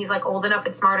happen. And he's like old enough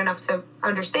and smart enough to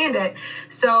understand it.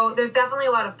 So there's definitely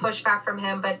a lot of pushback from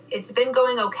him, but it's been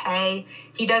going okay.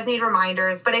 He does need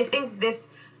reminders, but I think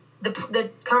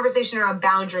the conversation around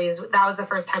boundaries, that was the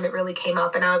first time it really came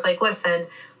up. And I was like, listen,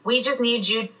 we just need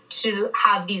you to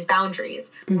have these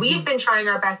boundaries. We've been trying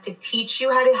our best to teach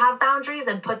you how to have boundaries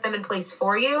and put them in place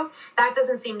for you. That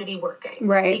doesn't seem to be working.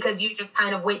 Right. Because you just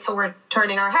kind of wait till we're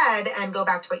turning our head and go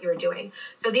back to what you were doing.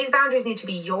 So these boundaries need to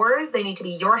be yours. They need to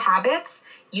be your habits.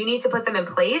 You need to put them in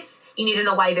place. You need to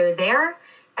know why they're there.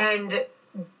 And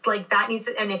like that needs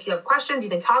to, and if you have questions, you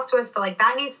can talk to us, but like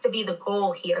that needs to be the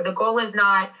goal here. The goal is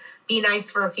not be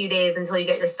nice for a few days until you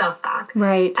get your stuff back.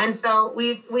 Right. And so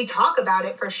we talk about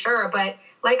it for sure. But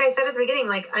like I said at the beginning,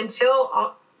 like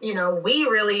until, we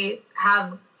really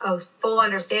have a full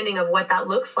understanding of what that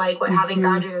looks like, what having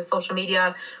boundaries in social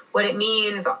media, what it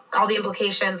means, all the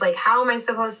implications, like how am I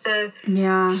supposed to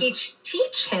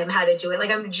teach him how to do it?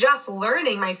 Like I'm just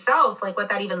learning myself, like what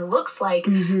that even looks like.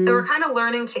 So we're kind of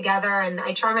learning together, and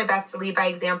I try my best to lead by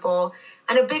example.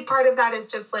 And a big part of that is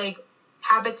just like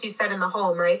habits you set in the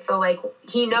home, right? So like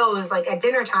he knows like at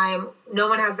dinner time, no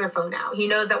one has their phone out. He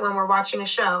knows that when we're watching a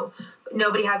show,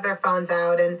 nobody has their phones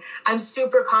out. And I'm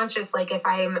super conscious, like if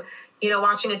I'm,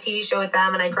 watching a TV show with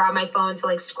them and I grab my phone to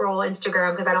like scroll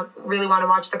Instagram because I don't really want to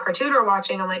watch the cartoon we're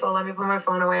watching, I'm like, oh, let me put my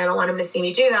phone away. I don't want him to see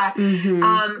me do that.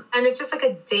 And it's just like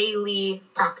a daily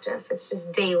practice. It's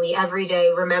just daily, every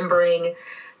day, remembering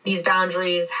these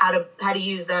boundaries, how to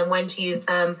use them, when to use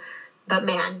them. But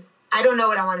man, I don't know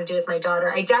what I want to do with my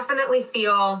daughter. I definitely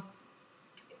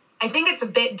I think it's a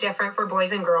bit different for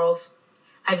boys and girls,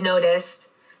 I've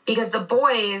noticed, because the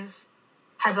boys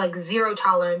have like zero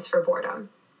tolerance for boredom.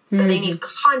 So they need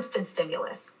constant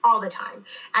stimulus all the time.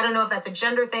 I don't know if that's a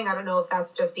gender thing. I don't know if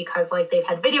that's just because like they've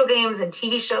had video games and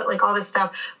TV shows, like all this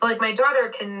stuff. But like my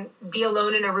daughter can be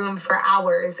alone in a room for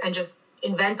hours and just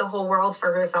invent a whole world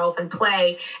for herself and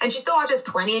play. And she still watches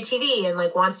plenty of TV and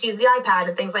like wants to use the iPad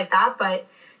and things like that. But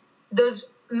those,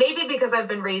 maybe because I've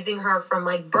been raising her from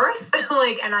like birth,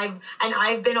 and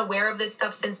I've been aware of this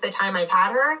stuff since the time I've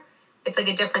had her. It's like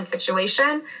a different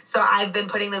situation. So I've been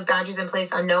putting those boundaries in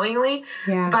place unknowingly.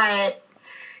 Yeah. But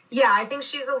yeah, I think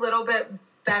she's a little bit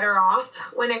better off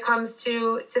when it comes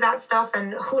to that stuff.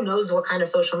 And who knows what kind of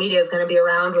social media is going to be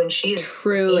around when she's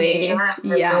truly a teenager. I have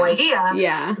no idea.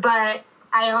 Yeah. But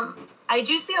I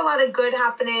do see a lot of good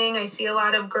happening. I see a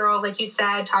lot of girls, like you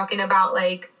said, talking about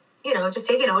like, just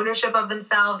taking ownership of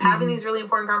themselves, having these really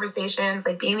important conversations,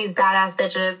 like being these badass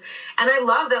bitches. And I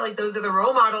love that, like, those are the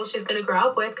role models she's going to grow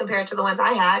up with compared to the ones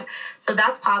I had. So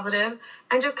that's positive.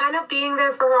 And just kind of being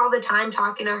there for her all the time,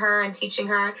 talking to her and teaching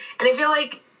her. And I feel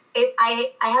like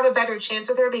I have a better chance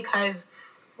with her because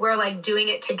we're, like, doing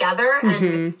it together.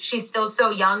 And she's still so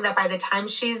young that by the time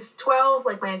she's 12,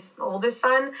 like my oldest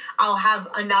son, I'll have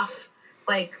enough,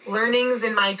 like, learnings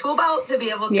in my tool belt to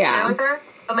be able to share with her.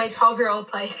 But my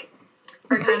 12-year-old, like,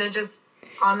 we're kind of just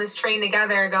on this train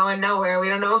together going nowhere. We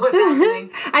don't know what's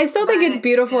happening. I still think it's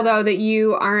beautiful, though, that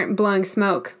you aren't blowing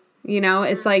smoke.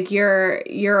 It's like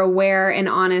you're aware and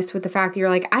honest with the fact that you're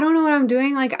like, I don't know what I'm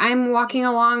doing. Like, I'm walking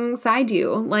alongside you.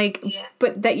 Like,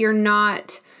 but that you're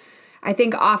not, I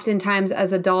think oftentimes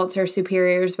as adults or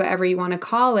superiors, whatever you want to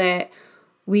call it,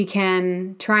 we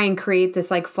can try and create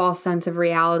this, like, false sense of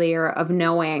reality or of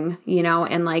knowing,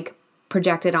 and, like,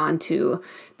 project it onto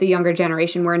the younger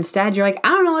generation where instead you're like, I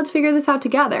don't know, let's figure this out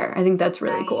together. I think that's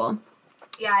really cool.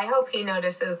 Yeah, I hope he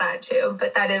notices that too,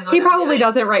 but that is what he probably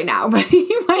doesn't right now, but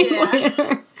he might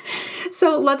later.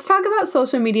 So let's talk about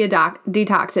social media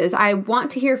detoxes. I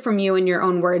want to hear from you in your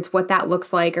own words what that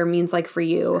looks like or means like for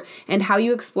you and how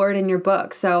you explore it in your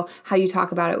book. So how you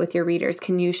talk about it with your readers.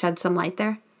 Can you shed some light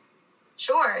there?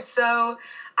 Sure. So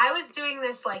I was doing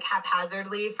this like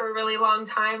haphazardly for a really long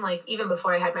time, like even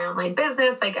before I had my online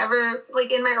business, like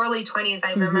in my early 20s,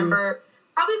 I remember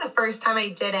probably the first time I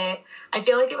did it, I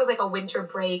feel like it was like a winter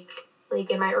break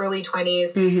like in my early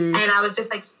 20s. And I was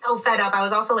just like so fed up. I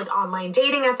was also like online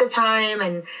dating at the time,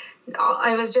 and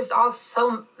I was just all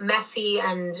so messy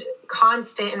and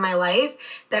constant in my life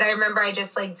that I remember I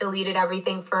just like deleted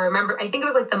everything I think it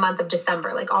was like the month of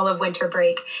December, like all of winter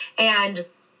break. And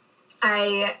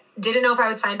I didn't know if I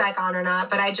would sign back on or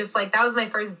not, but I just like, that was my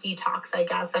first detox, I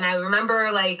guess. And I remember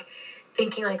like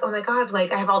thinking like, oh my God,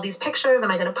 like I have all these pictures.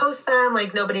 Am I going to post them?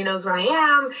 Like nobody knows where I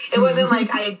am. It wasn't like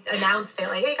I announced it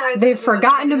like, hey guys. They've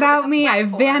forgotten about me. I've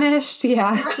vanished.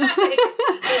 Yeah. Right. Like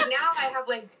now I have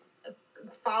like a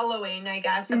following, I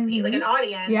guess, of like an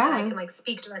audience that I can like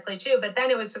speak directly to. But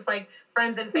then it was just like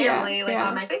friends and family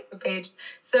on my Facebook page.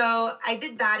 So I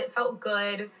did that. It felt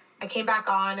good. I came back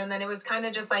on, and then it was kind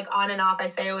of just like on and off. I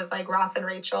say it was like Ross and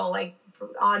Rachel, like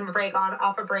on break, on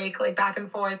off a break, like back and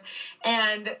forth.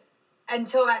 And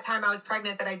until that time I was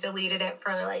pregnant, that I deleted it for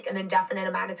like an indefinite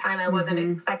amount of time. I wasn't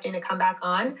expecting to come back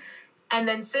on. And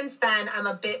then since then, I'm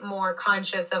a bit more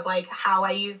conscious of like how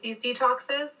I use these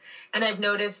detoxes. And I've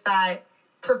noticed that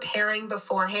preparing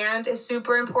beforehand is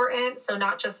super important. So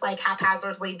not just like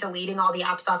haphazardly deleting all the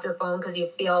apps off your phone because you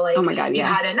feel like you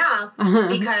had enough,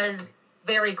 because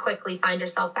very quickly find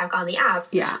yourself back on the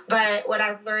apps. Yeah. But what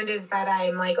I've learned is that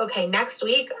I'm like, okay, next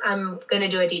week I'm going to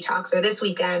do a detox, or this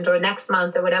weekend or next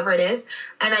month or whatever it is.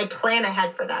 And I plan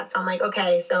ahead for that. So I'm like,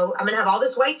 okay, so I'm going to have all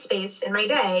this white space in my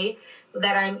day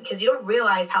because you don't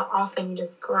realize how often you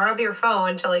just grab your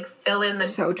phone to like fill in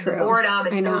the boredom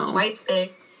and fill the white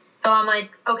space. So I'm like,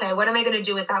 okay, what am I going to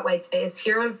do with that white space?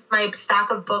 Here's my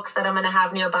stack of books that I'm going to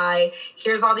have nearby.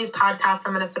 Here's all these podcasts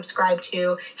I'm going to subscribe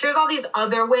to. Here's all these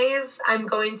other ways I'm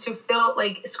going to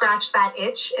scratch that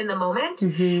itch in the moment.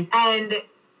 And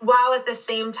while at the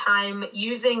same time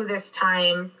using this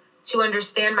time to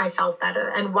understand myself better.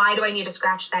 And why do I need to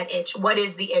scratch that itch? What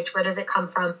is the itch? Where does it come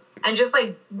from? And just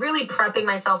like really prepping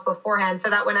myself beforehand so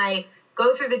that when I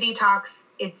go through the detox,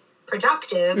 it's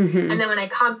productive. And then when I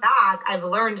come back, I've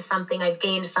learned something, I've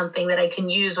gained something that I can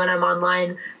use when I'm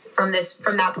online from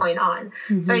that point on.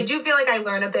 So I do feel like I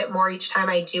learn a bit more each time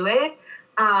I do it.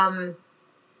 And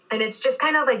it's just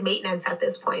kind of like maintenance at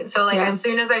this point. So like as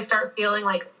soon as I start feeling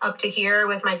like up to here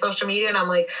with my social media and I'm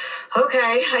like, okay,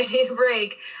 I need a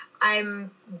break, I'm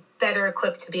better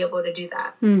equipped to be able to do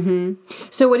that.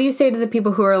 So what do you say to the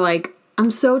people who are like, I'm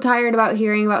so tired about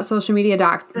hearing about social media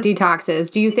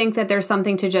detoxes. Do you think that there's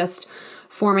something to just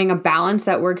forming a balance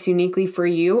that works uniquely for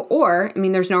you? Or, I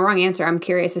mean, there's no wrong answer. I'm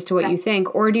curious as to what you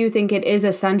think. Or do you think it is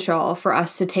essential for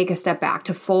us to take a step back,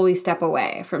 to fully step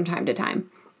away from time to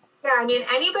time? Yeah, I mean,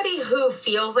 anybody who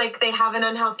feels like they have an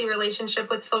unhealthy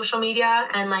relationship with social media,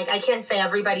 and like I can't say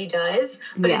everybody does,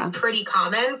 but it's pretty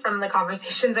common from the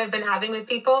conversations I've been having with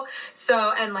people.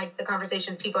 So, and like the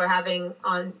conversations people are having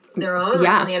on their own,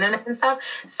 like on the internet and stuff.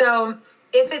 So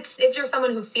if you're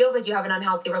someone who feels like you have an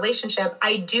unhealthy relationship,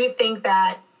 I do think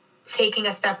that taking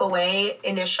a step away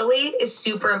initially is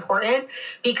super important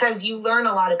because you learn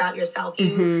a lot about yourself.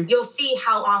 You'll see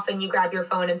how often you grab your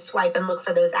phone and swipe and look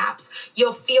for those apps.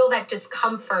 You'll feel that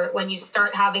discomfort when you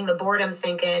start having the boredom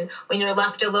sink in, when you're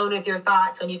left alone with your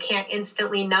thoughts, when you can't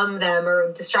instantly numb them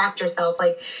or distract yourself.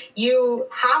 Like you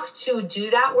have to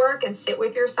do that work and sit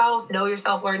with yourself, know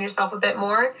yourself, learn yourself a bit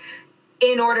more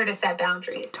in order to set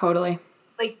boundaries. Totally.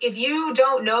 Like, if you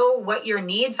don't know what your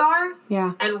needs are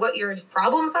and what your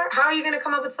problems are, how are you going to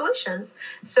come up with solutions?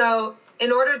 So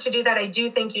in order to do that, I do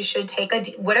think you should take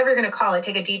whatever you're going to call it,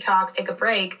 take a detox, take a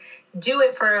break, do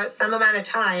it for some amount of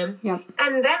time.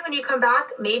 And then when you come back,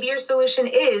 maybe your solution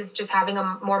is just having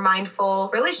a more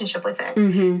mindful relationship with it.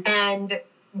 And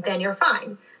then you're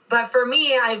fine. But for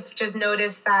me, I've just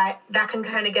noticed that can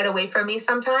kind of get away from me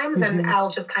sometimes. And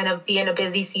I'll just kind of be in a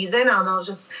busy season. I'll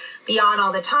just be on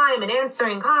all the time and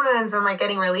answering comments and like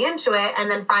getting really into it. And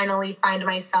then finally find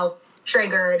myself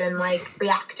triggered and like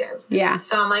reactive.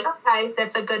 So I'm like, okay,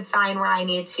 that's a good sign where I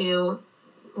need to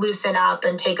loosen up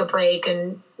and take a break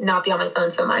and not be on my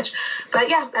phone so much. But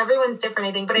yeah, everyone's different,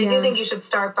 I think. But I do think you should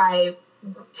start by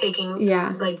taking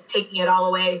it all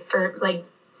away for like,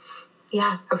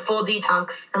 a full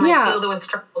detox and like feel the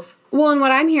withdrawals. Well, and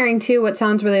what I'm hearing too, what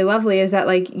sounds really lovely is that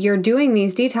like you're doing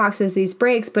these detoxes, these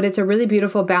breaks, but it's a really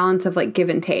beautiful balance of like give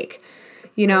and take.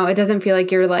 You know, it doesn't feel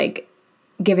like you're like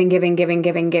giving.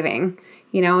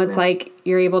 You know, it's like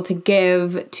you're able to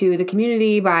give to the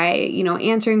community by, you know,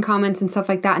 answering comments and stuff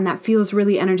like that. And that feels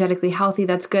really energetically healthy.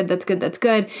 That's good.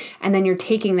 And then you're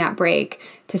taking that break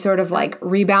to sort of like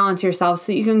rebalance yourself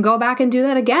so you can go back and do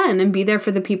that again and be there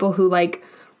for the people who like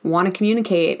want to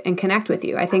communicate and connect with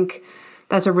you. I think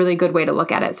that's a really good way to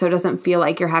look at it. So it doesn't feel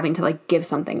like you're having to like give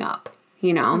something up,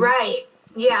 you know? Right.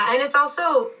 Yeah. And it's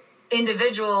also,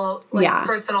 individual, like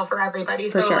personal for everybody.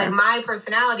 So like my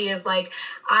personality is like,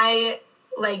 I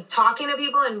like talking to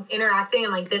people and interacting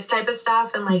and like this type of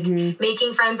stuff and like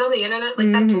making friends on the internet.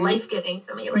 Like that's life-giving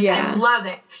for me. Like I love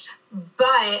it.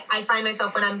 But I find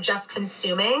myself when I'm just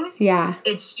consuming,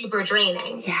 it's super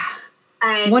draining. Yeah.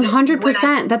 And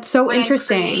 100%. That's so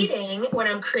interesting. When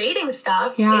I'm creating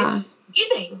stuff, it's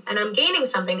giving and I'm gaining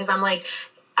something because I'm like,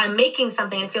 I'm making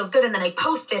something and it feels good. And then I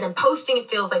post it, and posting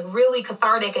it feels like really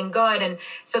cathartic and good. And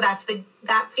so that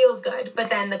feels good. But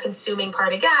then the consuming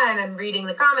part again and reading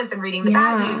the comments and reading the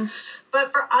bad news.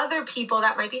 But for other people,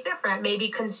 that might be different. Maybe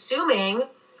consuming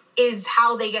is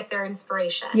how they get their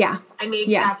inspiration. Yeah. And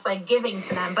maybe that's like giving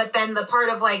to them. But then the part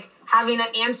of like having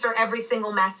to answer every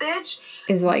single message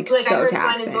is like so I heard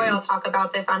taxing. Glennon Doyle talk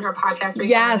about this on her podcast recently.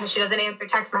 Yes. She doesn't answer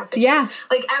text messages. Yeah.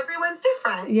 Like everyone's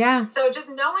different. Yeah. So just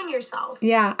knowing yourself.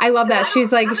 Yeah. I love that.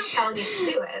 She's like, telling you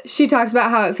to do it. She talks about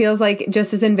how it feels like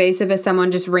just as invasive as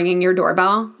someone just ringing your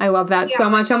doorbell. I love that so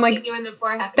much. I'm like, you in the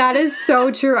forehead. That is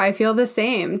so true. I feel the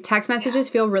same. Text messages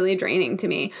feel really draining to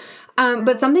me.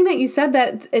 But something that you said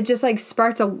that it just like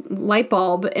sparked a light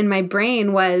bulb in my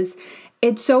brain was,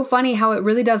 it's so funny how it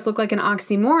really does look like an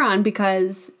oxymoron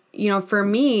because, you know, for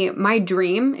me, my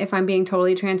dream, if I'm being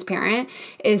totally transparent,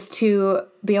 is to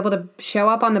be able to show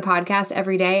up on the podcast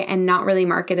every day and not really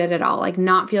market it at all. Like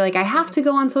not feel like I have to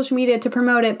go on social media to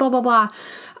promote it, blah, blah, blah.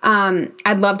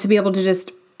 I'd love to be able to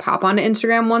just pop onto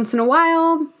Instagram once in a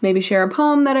while, maybe share a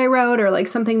poem that I wrote or like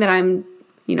something that I'm,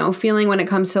 you know, feeling when it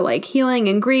comes to like healing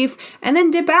and grief, and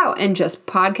then dip out and just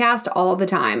podcast all the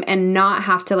time and not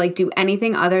have to like do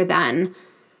anything other than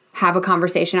have a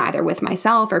conversation either with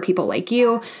myself or people like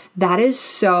you. That is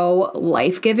so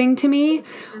life-giving to me.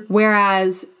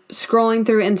 Whereas scrolling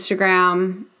through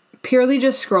Instagram, purely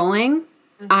just scrolling,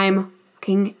 I'm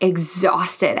fucking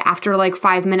exhausted after like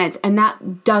 5 minutes, and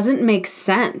that doesn't make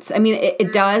sense. I mean,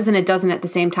 it does and it doesn't at the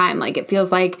same time. Like it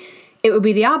feels like it would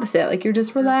be the opposite. Like you're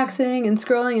just relaxing and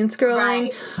scrolling and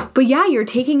scrolling. Right. But yeah, you're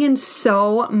taking in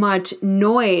so much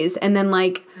noise and then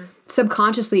like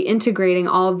subconsciously integrating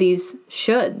all of these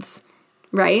shoulds,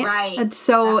 right? Right. That's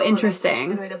so interesting.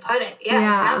 That's a good way to put it.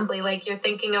 Yeah, exactly. Like you're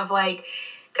thinking of like,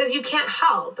 because you can't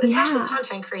help, especially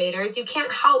content creators, you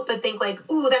can't help but think like,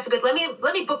 ooh, that's good. Let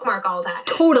me bookmark all that.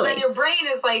 Totally. So then your brain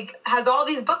is like, has all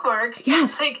these bookmarks.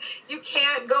 Yes. Like you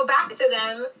can't go back to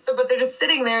them. So, but they're just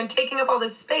sitting there and taking up all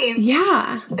this space.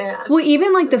 Yeah. Well,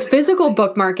 even like the physical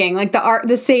bookmarking, like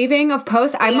the saving of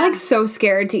posts, I'm like so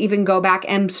scared to even go back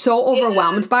and so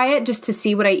overwhelmed by it just to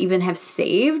see what I even have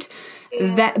saved.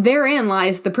 That therein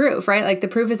lies the proof, right? Like the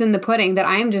proof is in the pudding that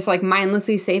I'm just like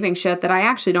mindlessly saving shit that I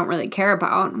actually don't really care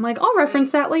about. I'm like, I'll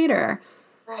reference that later.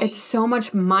 Right. It's so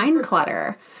much mind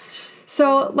clutter.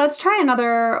 So let's try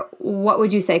another what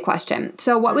would you say question.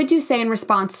 So what would you say in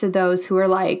response to those who are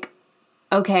like,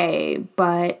 okay,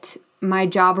 but my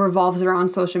job revolves around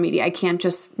social media. I can't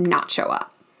just not show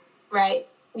up. Right.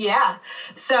 Yeah.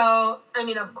 So, I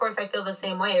mean, of course, I feel the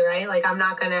same way, right? Like, I'm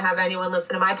not going to have anyone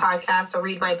listen to my podcast or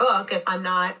read my book if I'm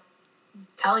not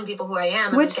telling people who I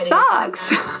am. Which sucks.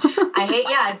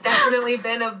 It's definitely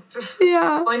been a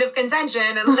point of contention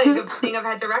and like a thing I've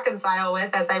had to reconcile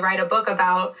with as I write a book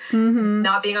about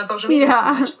not being on social media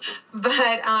that much. But,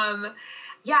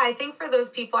 I think for those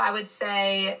people, I would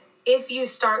say, if you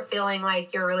start feeling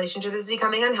like your relationship is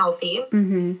becoming unhealthy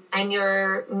and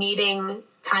you're needing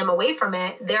time away from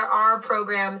it, there are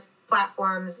programs,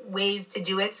 platforms, ways to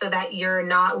do it so that you're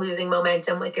not losing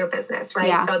momentum with your business,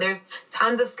 right? So there's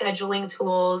tons of scheduling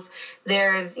tools.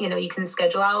 There's, you can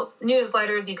schedule out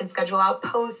newsletters, you can schedule out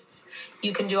posts,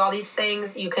 you can do all these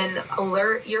things. You can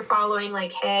alert your following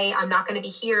like, hey, I'm not going to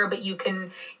be here, but you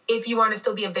can, if you want to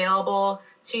still be available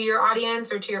to your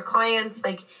audience or to your clients,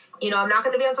 like, I'm not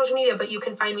going to be on social media, but you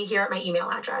can find me here at my email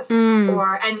address.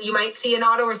 And you might see an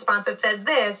auto response that says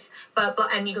this,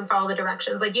 and you can follow the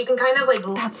directions. Like you can kind of like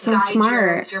that's so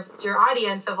smart. Your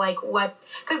audience of like what,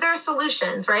 because there are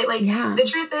solutions, right? Like the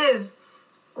truth is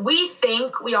we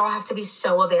think we all have to be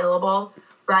so available,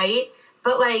 right?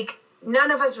 But like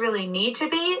none of us really need to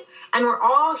be. And we're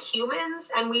all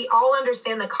humans and we all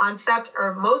understand the concept,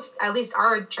 or most, at least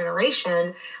our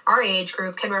generation, our age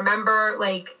group can remember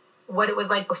like what it was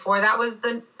like before that was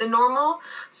the normal.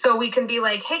 So we can be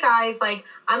like, hey guys, like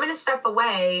I'm going to step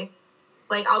away.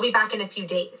 Like, I'll be back in a few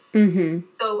days.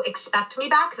 So expect me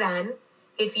back then.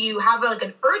 If you have like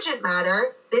an urgent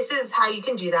matter, this is how you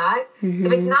can do that.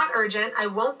 If it's not urgent, I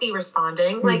won't be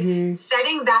responding. Like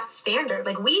setting that standard.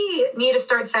 Like we need to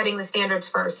start setting the standards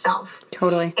for ourselves.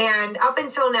 Totally. And up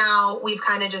until now, we've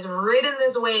kind of just ridden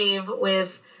this wave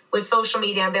with social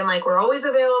media and been like, we're always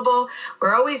available.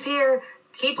 We're always here.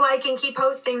 keep liking, keep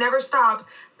posting, never stop.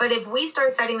 But if we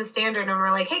start setting the standard and we're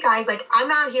like, hey guys, like I'm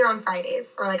not here on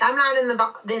Fridays, or like I'm not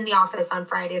in the office on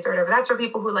Fridays or whatever. That's for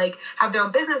people who like have their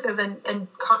own businesses and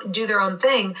do their own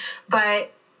thing.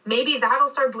 But maybe that'll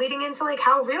start bleeding into like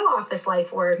how real office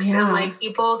life works. Yeah. And like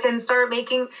people can start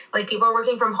making, like people are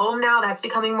working from home now. That's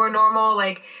becoming more normal.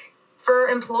 Like for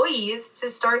employees to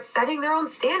start setting their own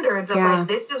standards of like,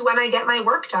 this is when I get my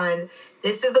work done.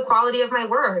 This is the quality of my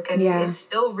work. And it's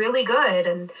still really good.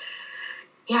 And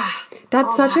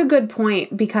that's such a good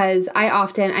point, because I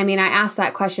ask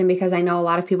that question because I know a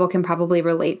lot of people can probably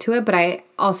relate to it, but I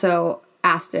also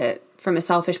asked it from a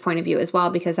selfish point of view as well,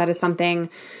 because that is something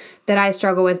that I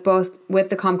struggle with, both with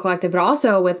the Calm Collective, but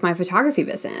also with my photography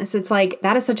business. It's like,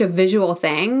 that is such a visual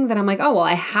thing that I'm like, oh, well,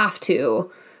 I have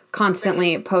to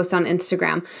constantly post on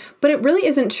Instagram. But it really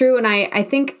isn't true. And I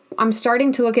think I'm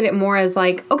starting to look at it more as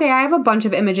like, okay, I have a bunch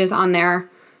of images on there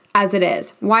as it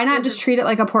is. Why not just treat it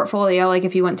like a portfolio? Like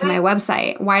if you went to my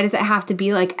website, why does it have to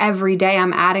be like every day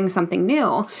I'm adding something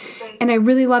new? And I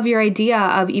really love your idea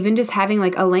of even just having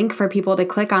like a link for people to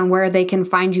click on where they can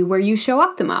find you, where you show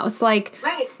up the most. Like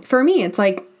for me, it's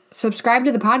like, subscribe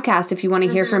to the podcast if you want to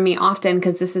hear from me often,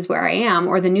 because this is where I am,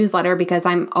 or the newsletter, because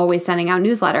I'm always sending out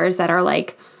newsletters that are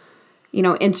like, you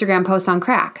know, Instagram posts on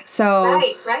crack. So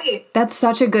that's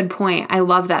such a good point. I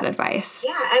love that advice.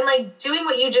 Yeah. And like doing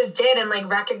what you just did and like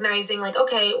recognizing like,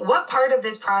 okay, what part of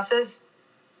this process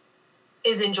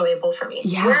is enjoyable for me?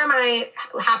 Yeah. Where am I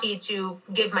happy to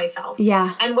give myself?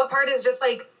 Yeah. And what part is just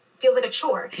like, feels like a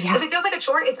chore? Yeah. If it feels like a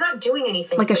chore, it's not doing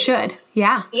anything. Like a should.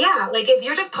 Yeah. Yeah. Like if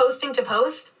you're just posting to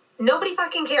post, nobody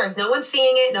fucking cares. No one's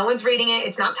seeing it. No one's reading it.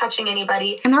 It's not touching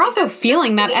anybody. And they're also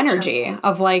feeling that energy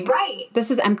of like,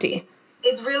 this is empty.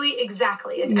 It's really, it's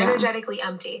energetically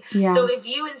empty. Yeah. So if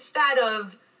you, instead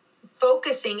of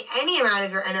focusing any amount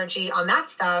of your energy on that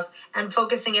stuff and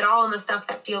focusing it all on the stuff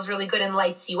that feels really good and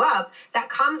lights you up, that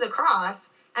comes across.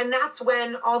 And that's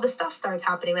when all the stuff starts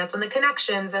happening. That's when the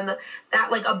connections and that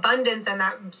like abundance and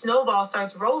that snowball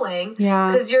starts rolling.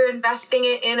 Yeah. Because you're investing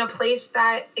it in a place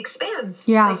that expands.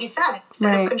 Yeah. Like you said,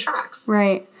 instead of contracts.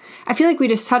 Right. I feel like we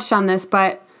just touched on this,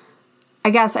 but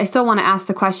I guess I still want to ask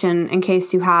the question in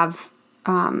case you have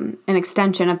an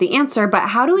extension of the answer. But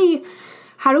how do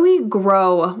we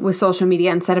grow with social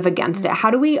media instead of against it? How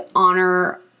do we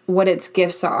honor what its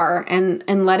gifts are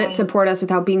and let it support us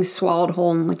without being swallowed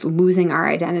whole and like losing our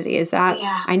identity? Is that,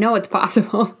 I know it's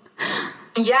possible.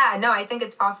 Yeah, no, I think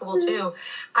it's possible too.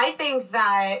 I think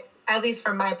that, at least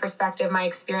from my perspective, my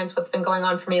experience, what's been going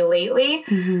on for me lately,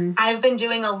 I've been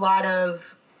doing a lot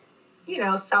of,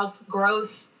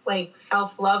 self-growth, like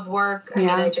self-love work. I mean,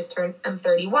 I'm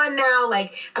 31 now,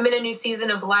 like I'm in a new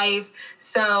season of life.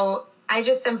 So I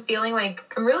just am feeling like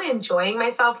I'm really enjoying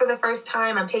myself for the first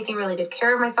time. I'm taking really good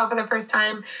care of myself for the first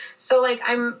time. So like,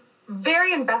 I'm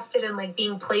very invested in like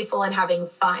being playful and having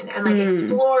fun and like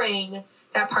exploring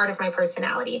that part of my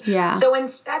personality. Yeah. So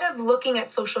instead of looking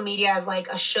at social media as like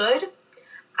a should,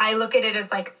 I look at it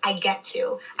as like, I get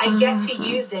to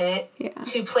use it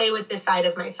to play with this side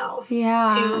of myself,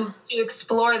 to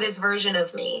explore this version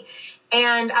of me.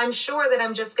 And I'm sure that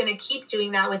I'm just going to keep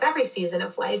doing that with every season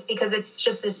of life, because it's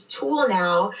just this tool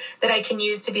now that I can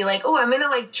use to be like, oh, I'm going to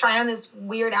like try on this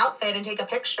weird outfit and take a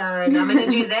picture, and I'm going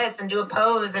to do this and do a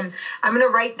pose, and I'm going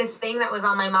to write this thing that was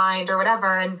on my mind or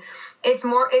whatever. And it's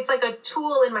like a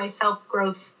tool in my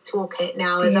self-growth toolkit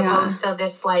now, as opposed to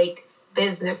this like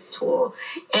business tool.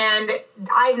 And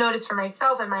I've noticed for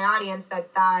myself and my audience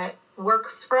that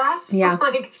works for us. Yeah.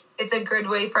 Like it's a good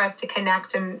way for us to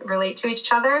connect and relate to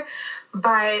each other.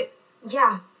 But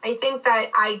yeah, I think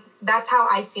that's how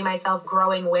I see myself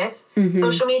growing with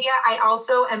social media. I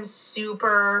also am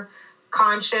super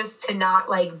conscious to not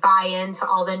like buy into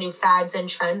all the new fads and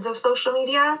trends of social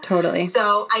media. Totally.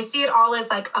 So I see it all as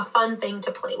like a fun thing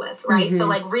to play with, right? So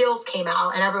like Reels came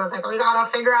out and everyone's like, we gotta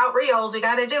figure out Reels, we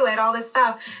gotta do it, all this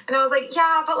stuff. And I was like,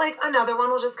 yeah, but like another one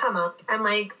will just come up and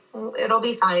like it'll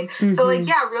be fine. So like,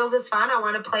 yeah, Reels is fun. I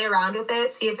want to play around with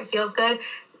it, see if it feels good.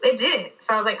 It didn't.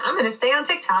 So I was like, I'm going to stay on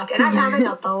TikTok. And I'm having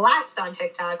a blast on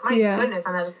TikTok. My goodness,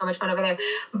 I'm having so much fun over there.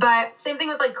 But same thing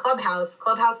with like Clubhouse.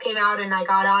 Clubhouse came out and I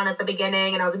got on at the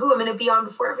beginning and I was like, ooh, I'm going to be on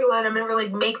before everyone. I'm going to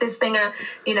really make this thing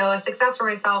a success for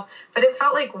myself. But it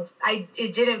felt like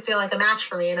it didn't feel like a match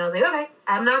for me. And I was like, okay,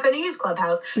 I'm not going to use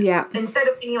Clubhouse. Yeah. Instead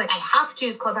of thinking like, I have to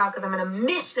use Clubhouse because I'm going to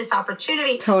miss this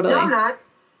opportunity. Totally. No,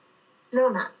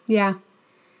 I'm not. Yeah.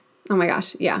 Oh my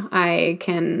gosh. Yeah. I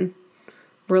can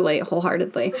relate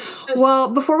wholeheartedly. Well,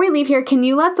 before we leave here, can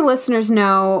you let the listeners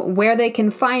know where they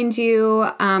can find you,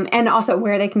 and also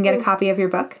where they can get a copy of your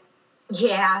book?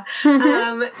 Yeah.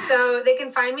 So they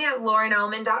can find me at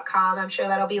laurenellman.com. I'm sure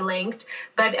that'll be linked,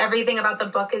 but everything about the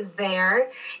book is there.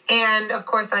 And of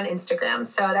course on Instagram.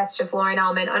 So that's just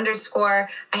laurenellman_.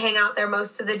 I hang out there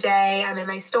most of the day. I'm in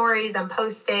my stories. I'm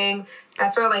posting.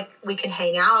 That's where like we can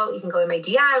hang out. You can go in my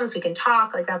DMs. We can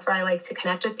talk. Like that's where I like to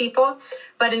connect with people.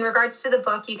 But in regards to the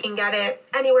book, you can get it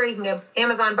anywhere. You can get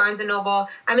Amazon, Barnes & Noble.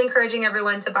 I'm encouraging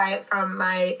everyone to buy it from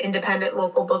my independent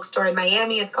local bookstore in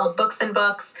Miami. It's called Books and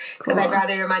Books because I'd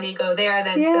rather your money go there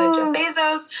than to Jeff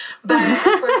Bezos. But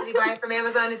of course, if you buy it from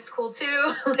Amazon, it's cool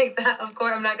too. Like that, of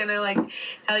course, I'm not going to like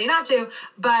tell you not to,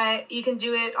 but you can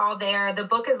do it all there. The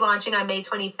book is launching on May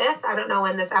 25th. I don't know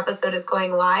when this episode is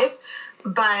going live.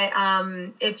 But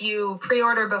if you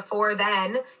pre-order before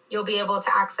then, you'll be able to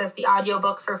access the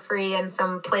audiobook for free and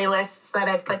some playlists that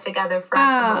I've put together for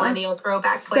us, the Millennial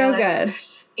Throwback playlist. So good.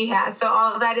 Yeah, so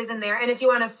all of that is in there. And if you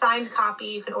want a signed copy,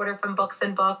 you can order from Books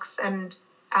and Books and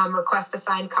request a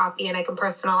signed copy, and I can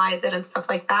personalize it and stuff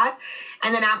like that.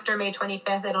 And then after May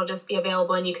 25th, it'll just be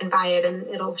available and you can buy it and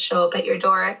it'll show up at your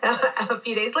door a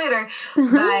few days later.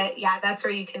 But yeah, that's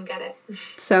where you can get it.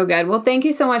 So good. Well, thank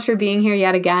you so much for being here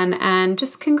yet again. And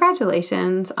just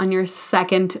congratulations on your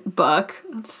second book.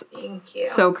 Thank you.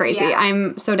 So crazy. Yeah.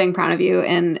 I'm so dang proud of you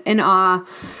and in awe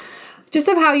just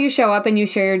of how you show up and you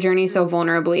share your journey so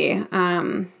vulnerably.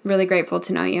 Really grateful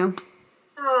to know you.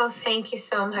 Oh, thank you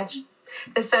so much.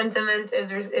 The sentiment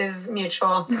is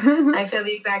mutual. I feel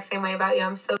the exact same way about you.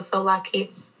 I'm so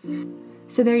lucky.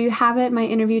 So there you have it, my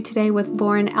interview today with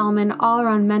Lauren Ellman, all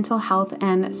around mental health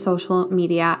and social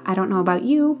media. I don't know about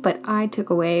you, but I took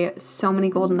away so many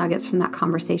golden nuggets from that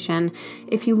conversation.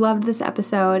 If you loved this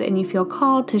episode and you feel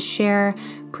called to share,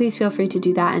 please feel free to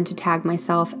do that and to tag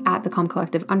myself at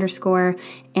 @thecalmcollective_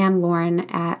 and Lauren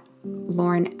at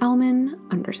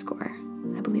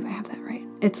LaurenEllman_. I believe I have that right.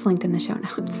 It's linked in the show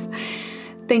notes.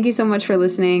 Thank you so much for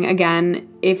listening. Again,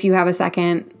 if you have a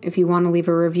second, if you want to leave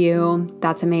a review,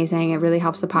 that's amazing. It really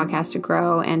helps the podcast to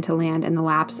grow and to land in the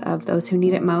laps of those who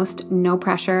need it most. No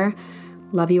pressure.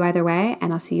 Love you either way,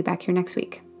 and I'll see you back here next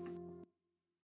week.